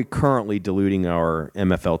 Who are we currently diluting our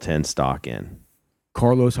MFL 10 stock in?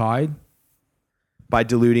 Carlos Hyde. By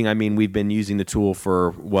diluting, I mean we've been using the tool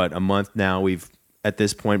for a month now. At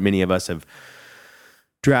this point, many of us have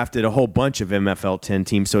drafted a whole bunch of MFL 10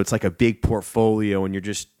 teams, so it's like a big portfolio, and you're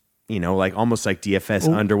just like almost like DFS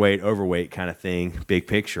underweight, overweight kind of thing, big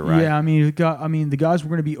picture, right? Yeah, I mean the guys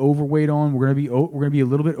we're going to be overweight on. We're going to be a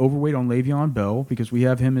little bit overweight on Le'Veon Bell because we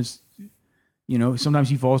have him as. Sometimes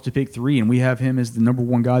he falls to pick 3, and we have him as the number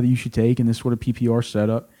 1 guy that you should take in this sort of PPR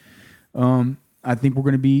setup. I think we're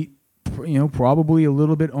going to be, probably a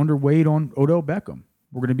little bit underweight on Odell Beckham.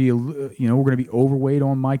 We're going to be overweight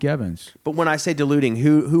on Mike Evans. But when I say diluting,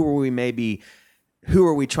 who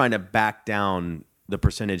are we trying to back down the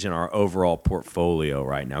percentage in our overall portfolio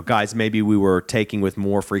right now? Guys, maybe we were taking with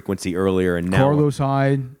more frequency earlier, and now Carlos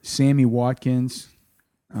Hyde, Sammy Watkins,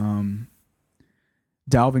 Dalvin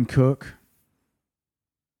Cook,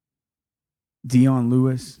 Dion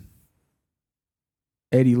Lewis,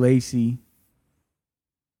 Eddie Lacy,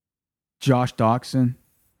 Josh Doxson.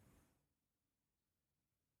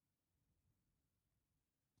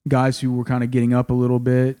 Guys who were kind of getting up a little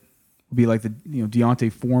bit would be like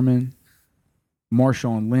Deontay Foreman,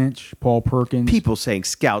 Marshawn Lynch, Paul Perkins. People saying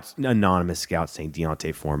anonymous scouts saying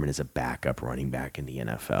Deontay Foreman is a backup running back in the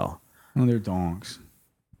NFL. Oh, they're donks.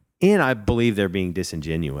 And I believe they're being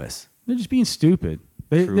disingenuous. They're just being stupid.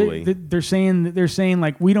 They're saying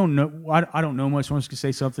like, we don't know. I don't know much. I want to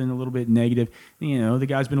say something a little bit negative. The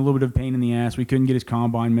guy's been a little bit of a pain in the ass. We couldn't get his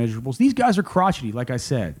combine measurables. These guys are crotchety, like I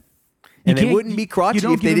said. And they wouldn't be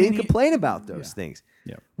crotchety if they didn't complain about those things.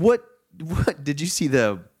 Yeah. What did you see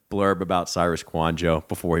the blurb about Cyrus Kouandjio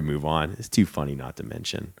before we move on? It's too funny not to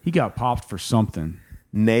mention. He got popped for something.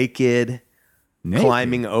 Naked,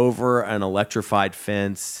 climbing over an electrified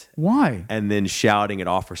fence. Why? And then shouting at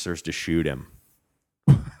officers to shoot him.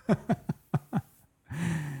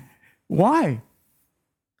 Why?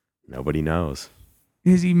 Nobody knows.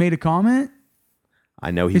 Has he made a comment?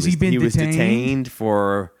 I know he was detained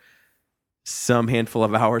for some handful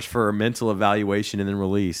of hours for a mental evaluation and then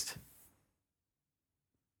released.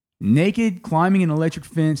 Naked, climbing an electric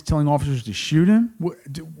fence, telling officers to shoot him?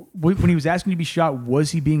 When he was asking to be shot,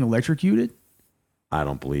 was he being electrocuted? I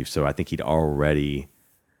don't believe so. I think he'd already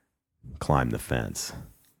climbed the fence.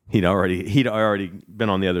 He'd already been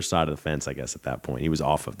on the other side of the fence, I guess, at that point. He was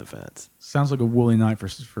off of the fence. Sounds like a woolly night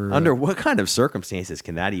for Under what kind of circumstances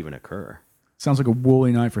can that even occur? Sounds like a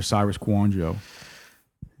woolly night for Cyrus Kouandjio.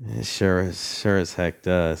 It sure as heck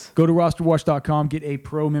does. Go to rosterwatch.com, get a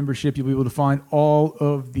pro membership. You'll be able to find all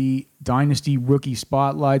of the Dynasty rookie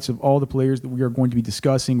spotlights of all the players that we are going to be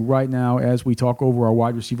discussing right now as we talk over our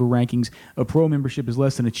wide receiver rankings. A pro membership is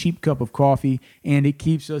less than a cheap cup of coffee, and it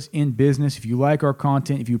keeps us in business. If you like our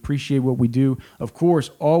content, if you appreciate what we do, of course,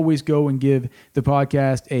 always go and give the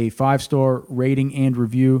podcast a 5-star rating and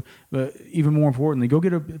review. But even more importantly, go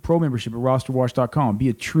get a pro membership at rosterwatch.com. Be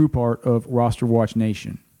a true part of Roster Watch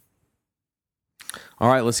Nation. All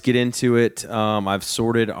right, let's get into it. I've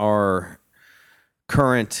sorted our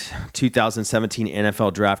current 2017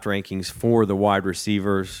 NFL draft rankings for the wide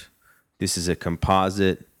receivers. This is a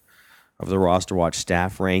composite of the Roster Watch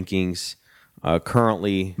staff rankings.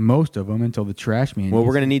 Currently, most of them until the trash man. Well,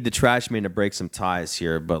 we're going to need the trash man to break some ties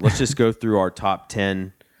here, but let's just go through our top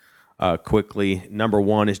 10 quickly. Number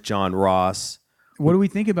 1 is John Ross. What do we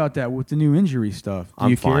think about that with the new injury stuff?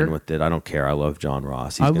 I'm fine with it. I don't care. I love John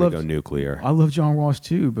Ross. He's going to go nuclear. I love John Ross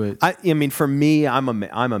too, but I mean, for me, I'm a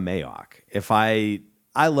Mayock. If I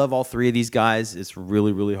love all three of these guys. It's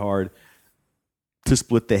really, really hard to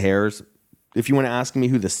split the hairs. If you want to ask me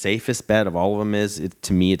who the safest bet of all of them is,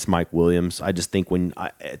 to me, it's Mike Williams. I just think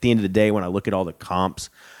at the end of the day, when I look at all the comps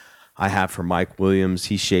I have for Mike Williams,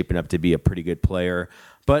 he's shaping up to be a pretty good player.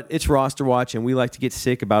 But it's Roster Watch, and we like to get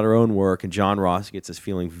sick about our own work, and John Ross gets us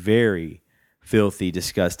feeling very filthy,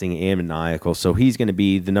 disgusting, and maniacal. So he's going to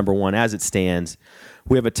be the number 1 as it stands.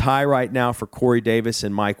 We have a tie right now for Corey Davis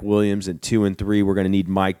and Mike Williams at 2 and 3. We're going to need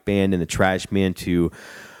Mike Band and the Trash Man to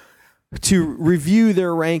review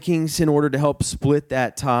their rankings in order to help split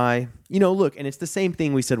that tie. Look, and it's the same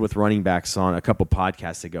thing we said with running backs on a couple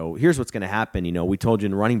podcasts ago. Here's what's going to happen. We told you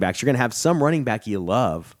in running backs, you're going to have some running back you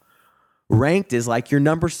love ranked as like your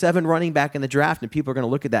number 7 running back in the draft, and people are going to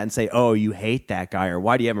look at that and say, oh, you hate that guy, or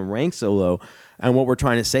why do you have him ranked so low? And what we're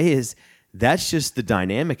trying to say is that's just the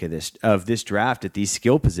dynamic of this draft at these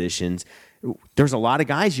skill positions. There's a lot of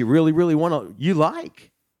guys you really, really you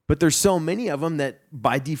like, but there's so many of them that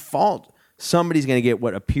by default, somebody's going to get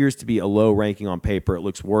what appears to be a low ranking on paper. It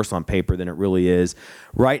looks worse on paper than it really is.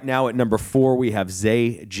 Right now at number 4, we have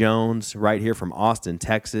Zay Jones right here from Austin,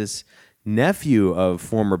 Texas. Nephew of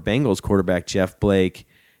former Bengals quarterback Jeff Blake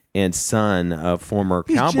and son of former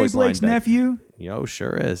Cowboys Jay Blake's linebacker. Nephew? Yo,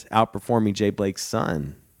 sure is. Outperforming Jay Blake's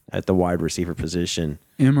son at the wide receiver position.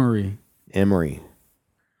 Emory.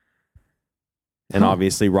 And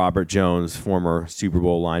obviously Robert Jones, former Super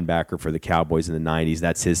Bowl linebacker for the Cowboys in the 90s.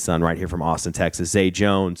 That's his son right here from Austin, Texas. Zay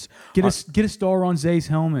Jones. Get a star on Zay's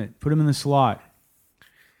helmet. Put him in the slot.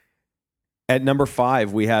 At number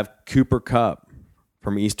 5, we have Cooper Kupp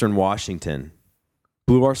from Eastern Washington.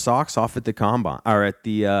 Blew our socks off at the combine, or at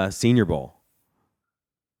the Senior Bowl.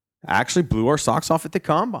 Actually blew our socks off at the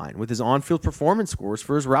combine with his on-field performance scores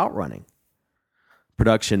for his route running.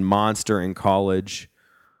 Production monster in college.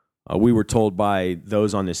 We were told by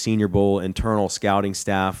those on the Senior Bowl internal scouting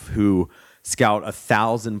staff who scout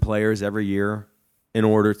 1,000 players every year in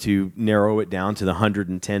order to narrow it down to the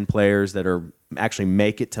 110 players that are actually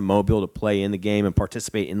make it to Mobile to play in the game and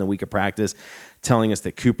participate in the week of practice, telling us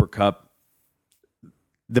that Cooper Kupp,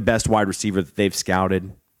 the best wide receiver that they've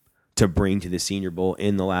scouted to bring to the Senior Bowl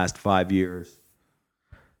in the last 5 years.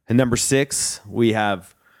 And number 6, we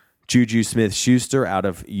have Juju Smith-Schuster out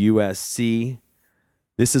of USC.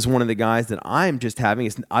 This is one of the guys that I'm just having.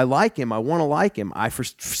 I like him. I want to like him. I, for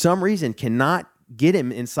some reason, cannot get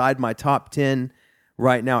him inside my top 10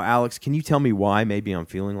 right now. Alex, can you tell me why maybe I'm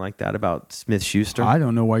feeling like that about Smith-Schuster? I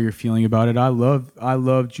don't know why you're feeling about it. I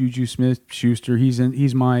love Juju Smith-Schuster.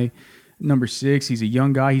 He's my number 6. He's a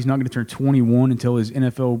young guy. He's not going to turn 21 until his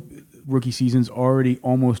NFL rookie season's already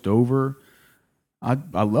almost over.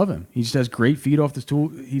 I love him. He just has great feet off the tool.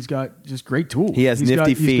 He's got just great tools. He has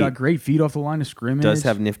nifty feet. He's got great feet off the line of scrimmage. Does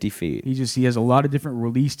have nifty feet. He has a lot of different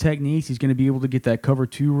release techniques. He's going to be able to get that cover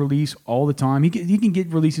 2 release all the time. He can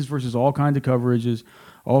get releases versus all kinds of coverages,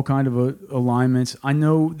 all kind of alignments. I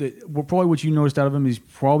know that probably what you noticed out of him is he's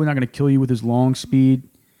probably not going to kill you with his long speed,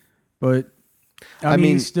 but I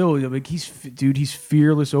mean still, like he's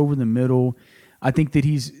fearless over the middle. I think that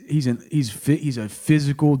he's a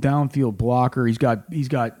physical downfield blocker. He's got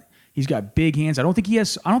big hands. I don't think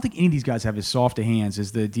any of these guys have as soft a hands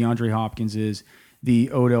as the DeAndre Hopkins is,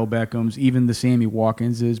 the Odell Beckhams, even the Sammy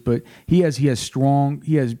Watkins is. But he has good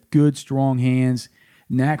strong hands,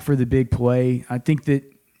 knack for the big play. I think that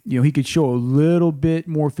he could show a little bit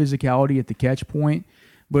more physicality at the catch point.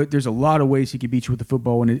 But there's a lot of ways he could beat you with the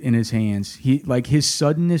football in his hands. His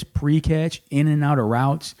suddenness pre-catch, in and out of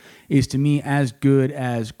routes, is to me as good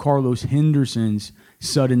as Carlos Henderson's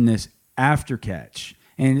suddenness after catch.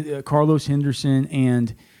 And Carlos Henderson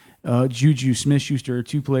and Juju Smith-Schuster are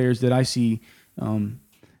 2 players that I see,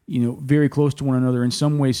 very close to one another, in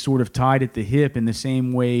some ways sort of tied at the hip, in the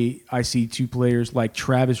same way I see 2 players like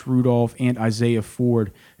Travis Rudolph and Isaiah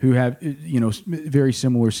Ford, who have very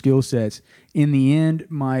similar skill sets. In the end,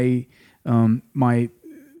 my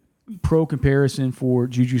pro comparison for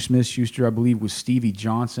Juju Smith-Schuster, I believe, was Stevie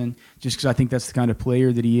Johnson, just because I think that's the kind of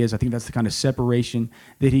player that he is. I think that's the kind of separation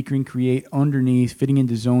that he can create underneath, fitting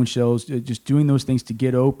into zone shells, just doing those things to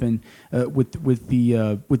get open with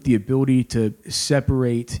the ability to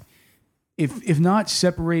separate, if not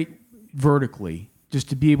separate vertically, just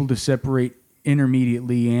to be able to separate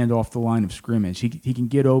intermediately and off the line of scrimmage. He can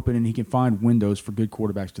get open and he can find windows for good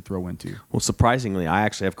quarterbacks to throw into. Well, surprisingly, I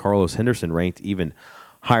actually have Carlos Henderson ranked even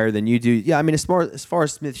higher than you do. Yeah, I mean, as far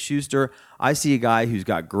as Smith-Schuster, I see a guy who's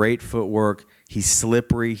got great footwork. He's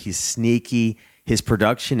slippery. He's sneaky. His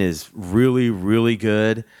production is really, really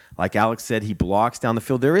good. Like Alex said, he blocks down the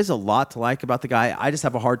field. There is a lot to like about the guy. I just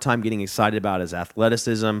have a hard time getting excited about his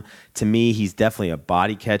athleticism. To me, he's definitely a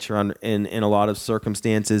body catcher in a lot of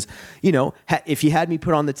circumstances. You know, if you had me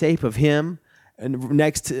put on the tape of him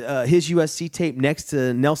next to his USC tape next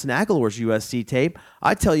to Nelson Aguilar's USC tape,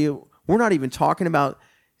 I tell you, we're not even talking about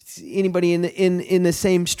anybody in the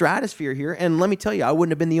same stratosphere here. And let me tell you, I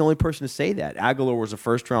wouldn't have been the only person to say that. Aguilar was a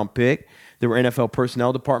first-round pick. There were NFL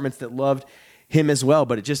personnel departments that loved him as well,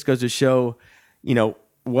 but it just goes to show, you know,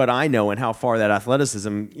 what I know and how far that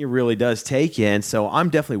athleticism it really does take you. And so I'm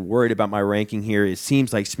definitely worried about my ranking here. It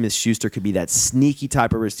seems like Smith-Schuster could be that sneaky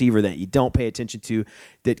type of receiver that you don't pay attention to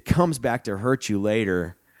that comes back to hurt you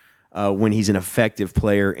later when he's an effective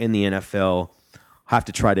player in the NFL. Have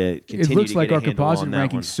to try to continue. It looks to like get a our handle composite on that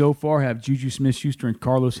rankings one. so far have Juju Smith-Schuster and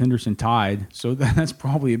Carlos Henderson tied, so that's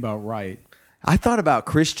probably about right. I thought about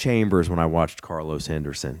Chris Chambers when I watched Carlos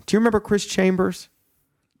Henderson. Do you remember Chris Chambers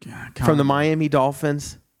from the Miami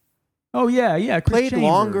Dolphins? Oh, yeah. Chris Played Chambers.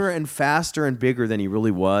 longer and faster and bigger than he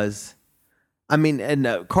really was. I mean, and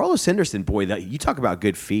Carlos Henderson, boy, you talk about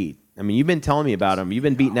good feet. I mean, you've been telling me about him. You've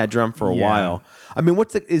been beating that drum for a while. I mean,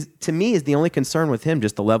 to me is the only concern with him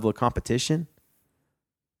just the level of competition?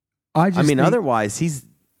 Otherwise, he's...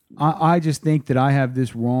 I just think that I have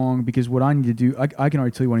this wrong because what I need to do, I can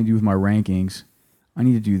already tell you what I need to do with my rankings. I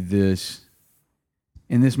need to do this.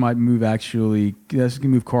 And this might move that's going to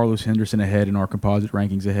move Carlos Henderson ahead in our composite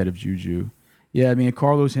rankings ahead of Juju. Yeah, I mean,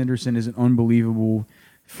 Carlos Henderson is an unbelievable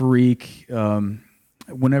freak.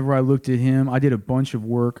 Whenever I looked at him, I did a bunch of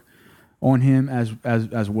work on him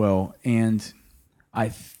as well. And I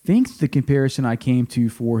think the comparison I came to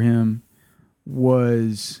for him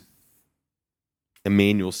was...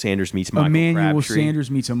 Emmanuel Sanders meets Michael Emmanuel Crabtree.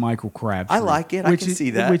 Sanders meets a Michael Crabtree. I like it. I can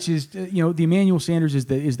see that. Which is, the Emmanuel Sanders is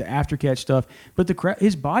the after catch stuff, but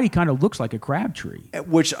his body kind of looks like a Crabtree.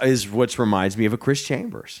 Which reminds me of a Chris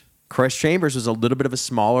Chambers. Chris Chambers was a little bit of a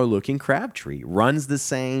smaller looking Crabtree. Runs the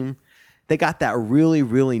same. They got that really,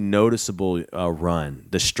 really noticeable run,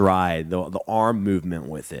 the stride, the arm movement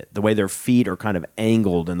with it, the way their feet are kind of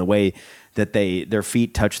angled and the way that their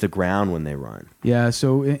feet touch the ground when they run. Yeah,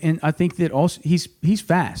 so and I think that also he's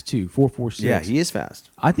fast too, 4.46. Yeah, he is fast.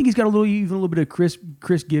 I think he's got even a little bit of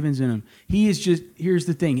Chris Givens in him. He is just, here's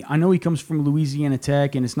the thing. I know he comes from Louisiana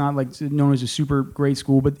Tech and it's not like known as a super great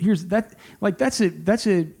school, but that's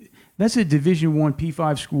a Division I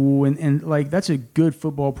P5 school and like that's a good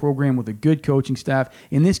football program with a good coaching staff.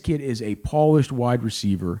 And this kid is a polished wide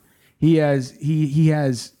receiver. He has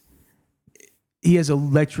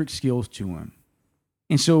electric skills to him.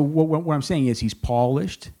 And so what I'm saying is he's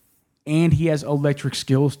polished and he has electric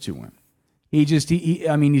skills to him.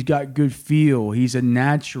 He's got good feel. He's a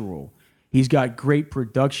natural. He's got great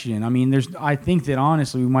production. I mean, I think that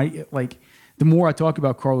honestly we might, like, the more I talk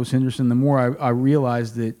about Carlos Henderson, the more I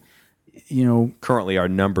realize that, currently our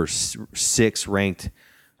number 6 ranked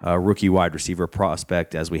rookie wide receiver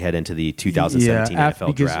prospect as we head into the 2017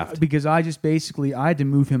 NFL draft. Because I had to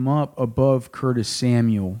move him up above Curtis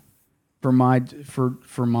Samuel for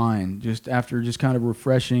mine, just after just kind of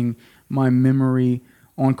refreshing my memory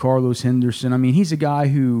on Carlos Henderson. I mean, he's a guy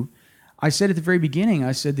who I said at the very beginning,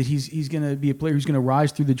 I said that he's going to be a player who's going to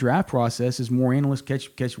rise through the draft process as more analysts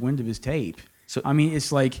catch wind of his tape. So I mean,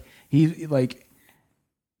 it's like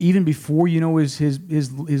even before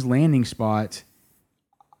his landing spot,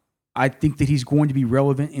 I think that he's going to be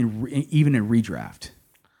relevant even in redraft.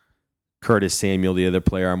 Curtis Samuel, the other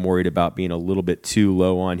player I'm worried about being a little bit too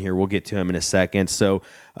low on here. We'll get to him in a second. So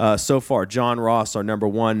far, John Ross, our number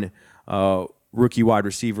 1 rookie wide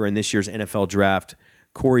receiver in this year's NFL draft.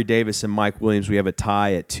 Corey Davis and Mike Williams, we have a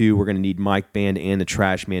tie at 2. We're going to need Mike Band and the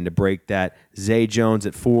Trash Man to break that. Zay Jones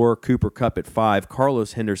at 4, Cooper Kupp at 5,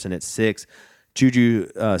 Carlos Henderson at 6, Juju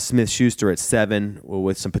Smith-Schuster at 7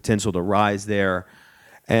 with some potential to rise there.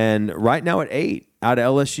 And right now at 8, out of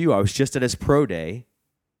LSU, I was just at his pro day,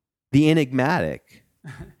 the enigmatic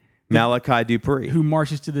Malachi Dupree. Who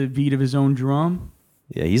marches to the beat of his own drum.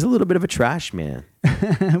 Yeah, he's a little bit of a trash man.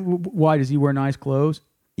 Why? Does he wear nice clothes?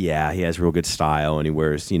 Yeah, he has real good style, and he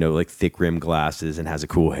wears, like thick rim glasses and has a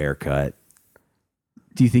cool haircut.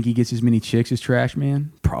 Do you think he gets as many chicks as Trash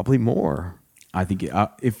Man? Probably more. I think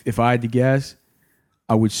if I had to guess,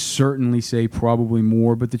 I would certainly say probably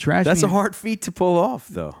more, but the Trash That's Man... a hard feat to pull off,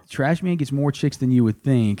 though. Trash Man gets more chicks than you would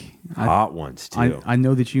think. Hot ones, too. I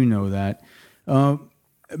know that you know that.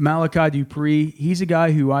 Malachi Dupree, he's a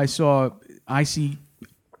guy who I see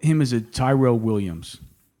him as a Tyrell Williams.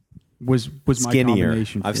 Was my Skinnier.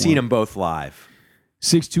 combination. I've seen them both live.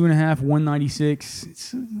 6'2.5",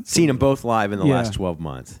 196. Seen them both live in the last 12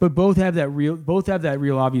 months. But both have that real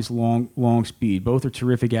obvious long speed. Both are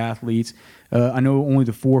terrific athletes. I know only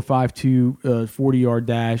the 4.52 40-yard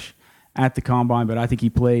dash at the combine, but I think he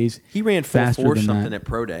plays. He ran faster 4.4 than something that. at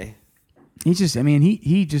Pro Day. He just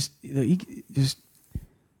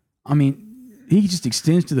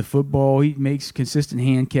extends to the football. He makes consistent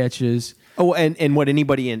hand catches. Oh, and what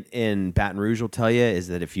anybody in Baton Rouge will tell you is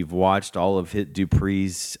that if you've watched all of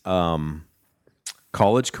Dupree's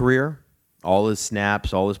college career, all his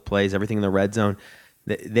snaps, all his plays, everything in the red zone,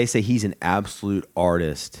 they say he's an absolute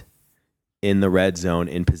artist in the red zone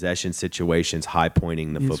in possession situations, high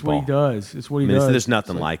pointing the It's football. what he does. It's what he does. There's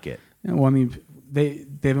nothing like it. Well, I mean, they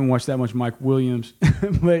haven't watched that much Mike Williams,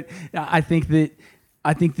 but I think that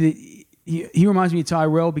he reminds me of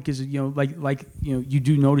Tyrell because you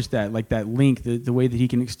do notice that that length, the way that he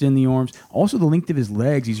can extend the arms, also the length of his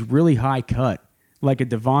legs. He's really high cut, like a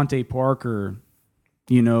Devontae Parker,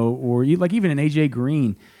 or even an AJ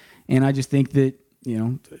Green, and I just think that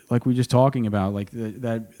like we were just talking about, like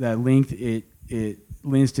that length, it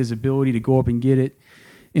lends to his ability to go up and get it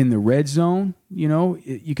in the red zone.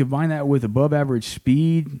 You combine that with above average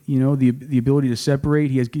speed, the ability to separate.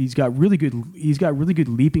 He's got really good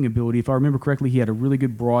leaping ability. If I remember correctly, he had a really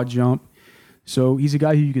good broad jump. So he's a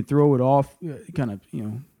guy who you can throw it off,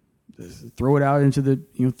 throw it out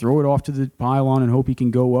into throw it off to the pylon and hope he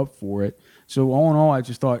can go up for it. So all in all, I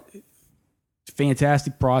just thought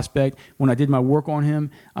fantastic prospect. When I did my work on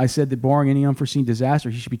him, I said that barring any unforeseen disaster,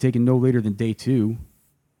 he should be taken no later than day 2.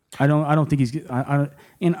 I don't think I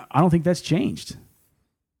don't think that's changed.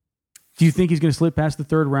 Do you think he's going to slip past the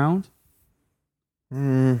 3rd round?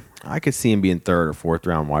 I could see him being 3rd or 4th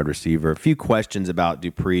round wide receiver. A few questions about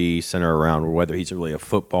Dupree center around whether he's really a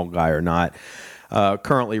football guy or not.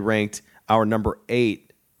 Currently ranked our number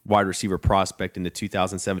 8 wide receiver prospect in the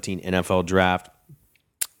 2017 NFL draft.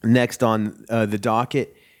 Next on the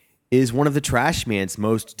docket is one of the trash man's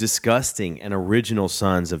most disgusting and original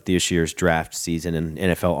sons of this year's draft season and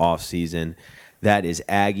NFL offseason. That is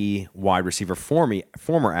Aggie wide receiver,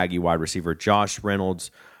 former Aggie wide receiver Josh Reynolds,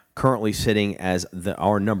 currently sitting as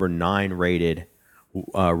our number 9 rated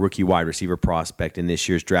rookie wide receiver prospect in this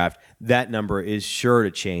year's draft. That number is sure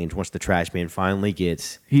to change once the trash man finally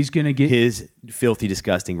gets He's going to get his filthy,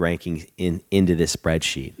 disgusting rankings into this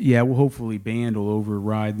spreadsheet. Yeah, well, hopefully Band will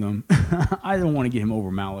override them. I don't want to get him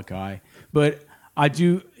over Malachi, but I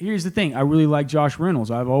do. Here's the thing: I really like Josh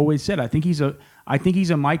Reynolds. I've always said I think he's a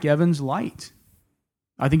Mike Evans light.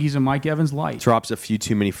 Drops a few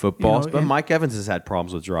too many footballs, but Mike Evans has had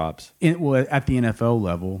problems with drops. At the NFL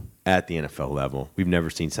level. At the NFL level, we've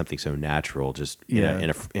never seen something so natural, just in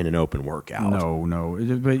an open workout. No,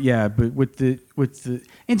 but with the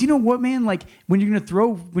and do you know what, man? Like when you're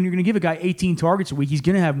gonna give a guy 18 targets a week, he's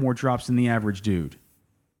gonna have more drops than the average dude,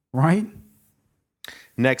 right?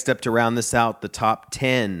 Next up to round this out, the top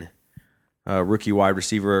 10 rookie wide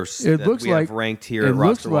receivers that we have ranked here at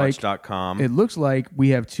rosterwatch.com. It looks like we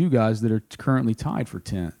have 2 guys that are currently tied for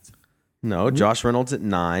 10th. No, Josh Reynolds at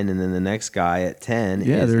 9, and then the next guy at 10.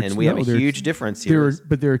 And we have a huge difference here.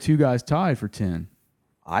 But there are 2 guys tied for 10.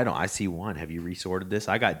 I see one. Have you resorted this?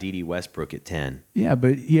 I got D.D. Westbrook at 10. Yeah,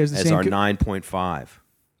 but he has the as same our 9.5.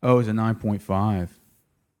 Oh, it's a 9.5.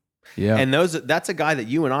 Yeah, and that's a guy that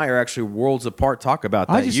you and I are actually worlds apart. Talk about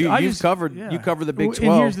that. You cover the Big 12.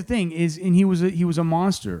 And here's the thing: he was a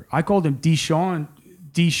monster. I called him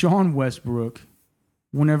Deshaun Westbrook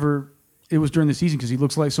whenever it was during the season because he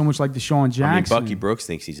looks so much like Deshaun Jackson. Bucky Brooks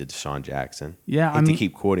thinks he's a Deshaun Jackson. Yeah, I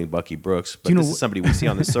keep quoting Bucky Brooks, but this is somebody we see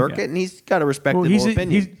on the circuit, and he's got a respectable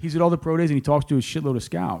opinion. He's at all the pro days and he talks to a shitload of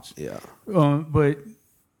scouts. Yeah, but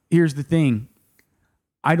here's the thing.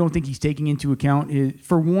 I don't think he's taking into account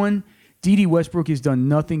for one, D.D. Westbrook has done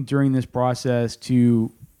nothing during this process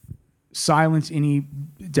to silence any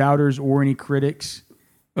doubters or any critics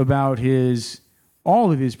about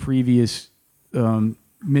all of his previous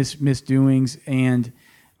misdoings and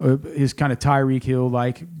his kind of Tyreek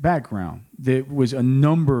Hill-like background. There was a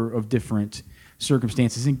number of different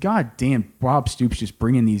circumstances, and goddamn, Bob Stoops just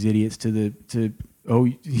bringing these idiots to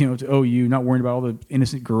OU, not worrying about all the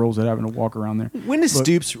innocent girls that are having to walk around there. When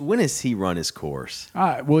has he run his course?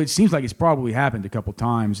 Well, it seems like it's probably happened a couple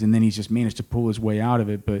times, and then he's just managed to pull his way out of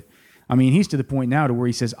it. But I mean, he's to the point now to where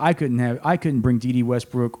he says, I couldn't bring D.D.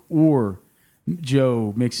 Westbrook or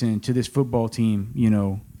Joe Mixon to this football team,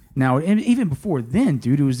 Now, and even before then,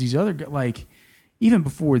 dude, it was these other guys, like even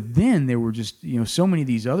before then, there were just, so many of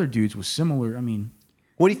these other dudes with similar. I mean,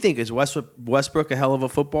 what do you think? Is Westbrook a hell of a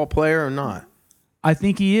football player or not? I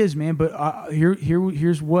think he is, man. But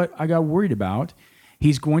here's what I got worried about.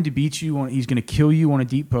 He's going to beat you he's going to kill you on a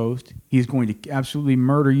deep post. He's going to absolutely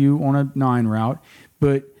murder you on a 9 route.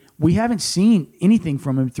 But we haven't seen anything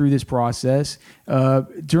from him through this process. I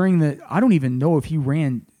don't even know if he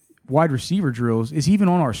ran wide receiver drills. Is he even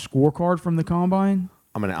on our scorecard from the combine?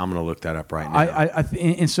 I'm gonna look that up right now.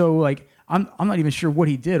 And so like I'm not even sure what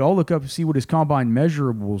he did. I'll look up and see what his combine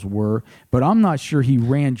measurables were, but I'm not sure he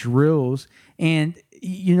ran drills. And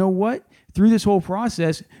you know what? Through this whole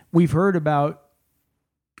process, we've heard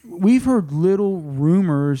little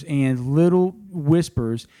rumors and little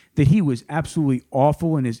whispers that he was absolutely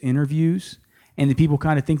awful in his interviews, and that people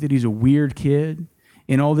kind of think that he's a weird kid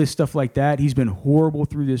and all this stuff like that. He's been horrible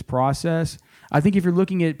through this process. I think if you're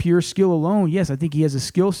looking at pure skill alone, yes, I think he has a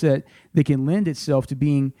skill set that can lend itself to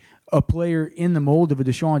being a player in the mold of a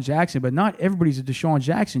Deshaun Jackson, but not everybody's a Deshaun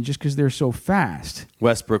Jackson just because they're so fast.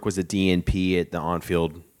 Westbrook was a DNP at the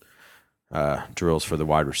on-field drills for the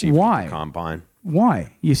wide receiver combine.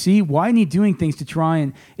 Why? You see, why isn't he doing things to try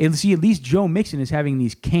and at least Joe Mixon is having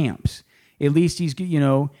these camps. At least he's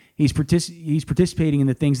participating in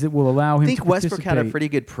the things that will allow him to participate. I think Westbrook had a pretty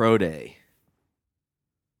good pro day.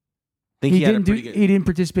 He didn't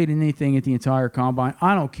participate in anything at the entire combine.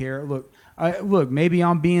 I don't care. Look, maybe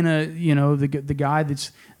I'm being the guy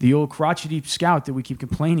that's the old crotchety scout that we keep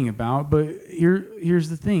complaining about. But here's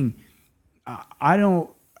the thing. I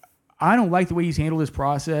don't like the way he's handled his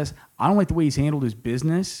process. I don't like the way he's handled his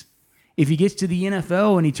business. If he gets to the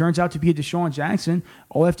NFL and he turns out to be a Deshaun Jackson,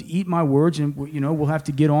 I'll have to eat my words, and we'll have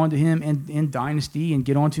to get on to him in Dynasty and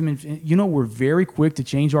get on to him. And we're very quick to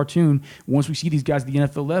change our tune once we see these guys at the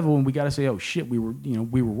NFL level, and we got to say, oh shit, we were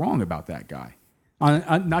wrong about that guy.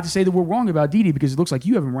 Not to say that we're wrong about Dede, because it looks like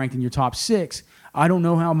you have him ranked in your top 6. I don't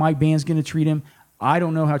know how Mike Band's going to treat him. I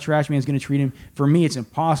don't know how Trash Man's going to treat him. For me, it's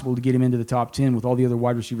impossible to get him into the top 10 with all the other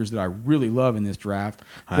wide receivers that I really love in this draft.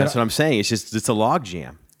 That's what I'm saying. It's a log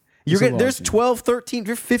jam. There's 12, 13,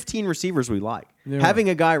 15 receivers we like. Having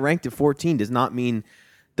a guy ranked at 14 does not mean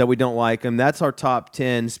that we don't like him. That's our top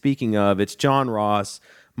 10. Speaking of, it's John Ross,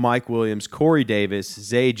 Mike Williams, Corey Davis,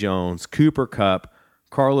 Zay Jones, Cooper Kupp,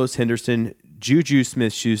 Carlos Henderson, Juju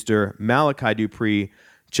Smith-Schuster, Malachi Dupree,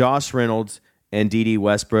 Josh Reynolds, and Dede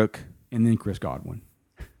Westbrook. And then Chris Godwin.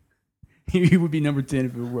 He would be number 10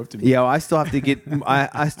 if it were up to me. Yeah, well, I still have to get.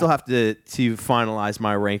 I still have to finalize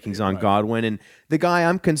my rankings on Godwin, and the guy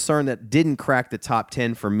I'm concerned that didn't crack the top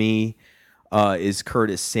 10 for me is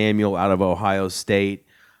Curtis Samuel out of Ohio State.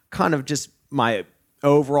 Kind of just my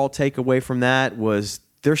overall takeaway from that was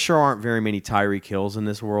there sure aren't very many Tyreek Hills in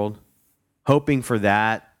this world. Hoping for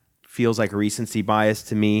that feels like recency bias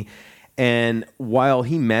to me. And while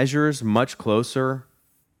he measures much closer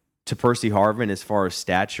to Percy Harvin as far as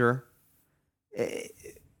stature,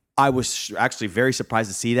 I was actually very surprised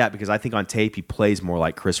to see that, because I think on tape he plays more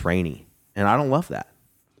like Chris Rainey, and I don't love that.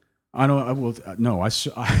 I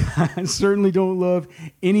certainly don't love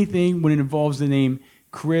anything when it involves the name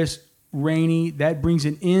Chris Rainey. That brings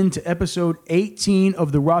an end to episode 18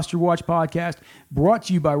 of the Roster Watch podcast, brought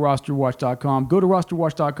to you by rosterwatch.com. Go to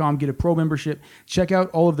rosterwatch.com, get a pro membership, check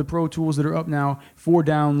out all of the pro tools that are up now for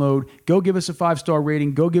download. Go give us a 5-star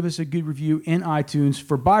rating. Go give us a good review in iTunes.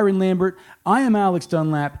 For Byron Lambert, I am Alex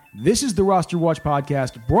Dunlap. This is the Roster Watch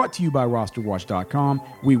podcast, brought to you by rosterwatch.com.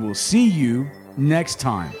 We will see you next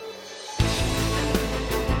time.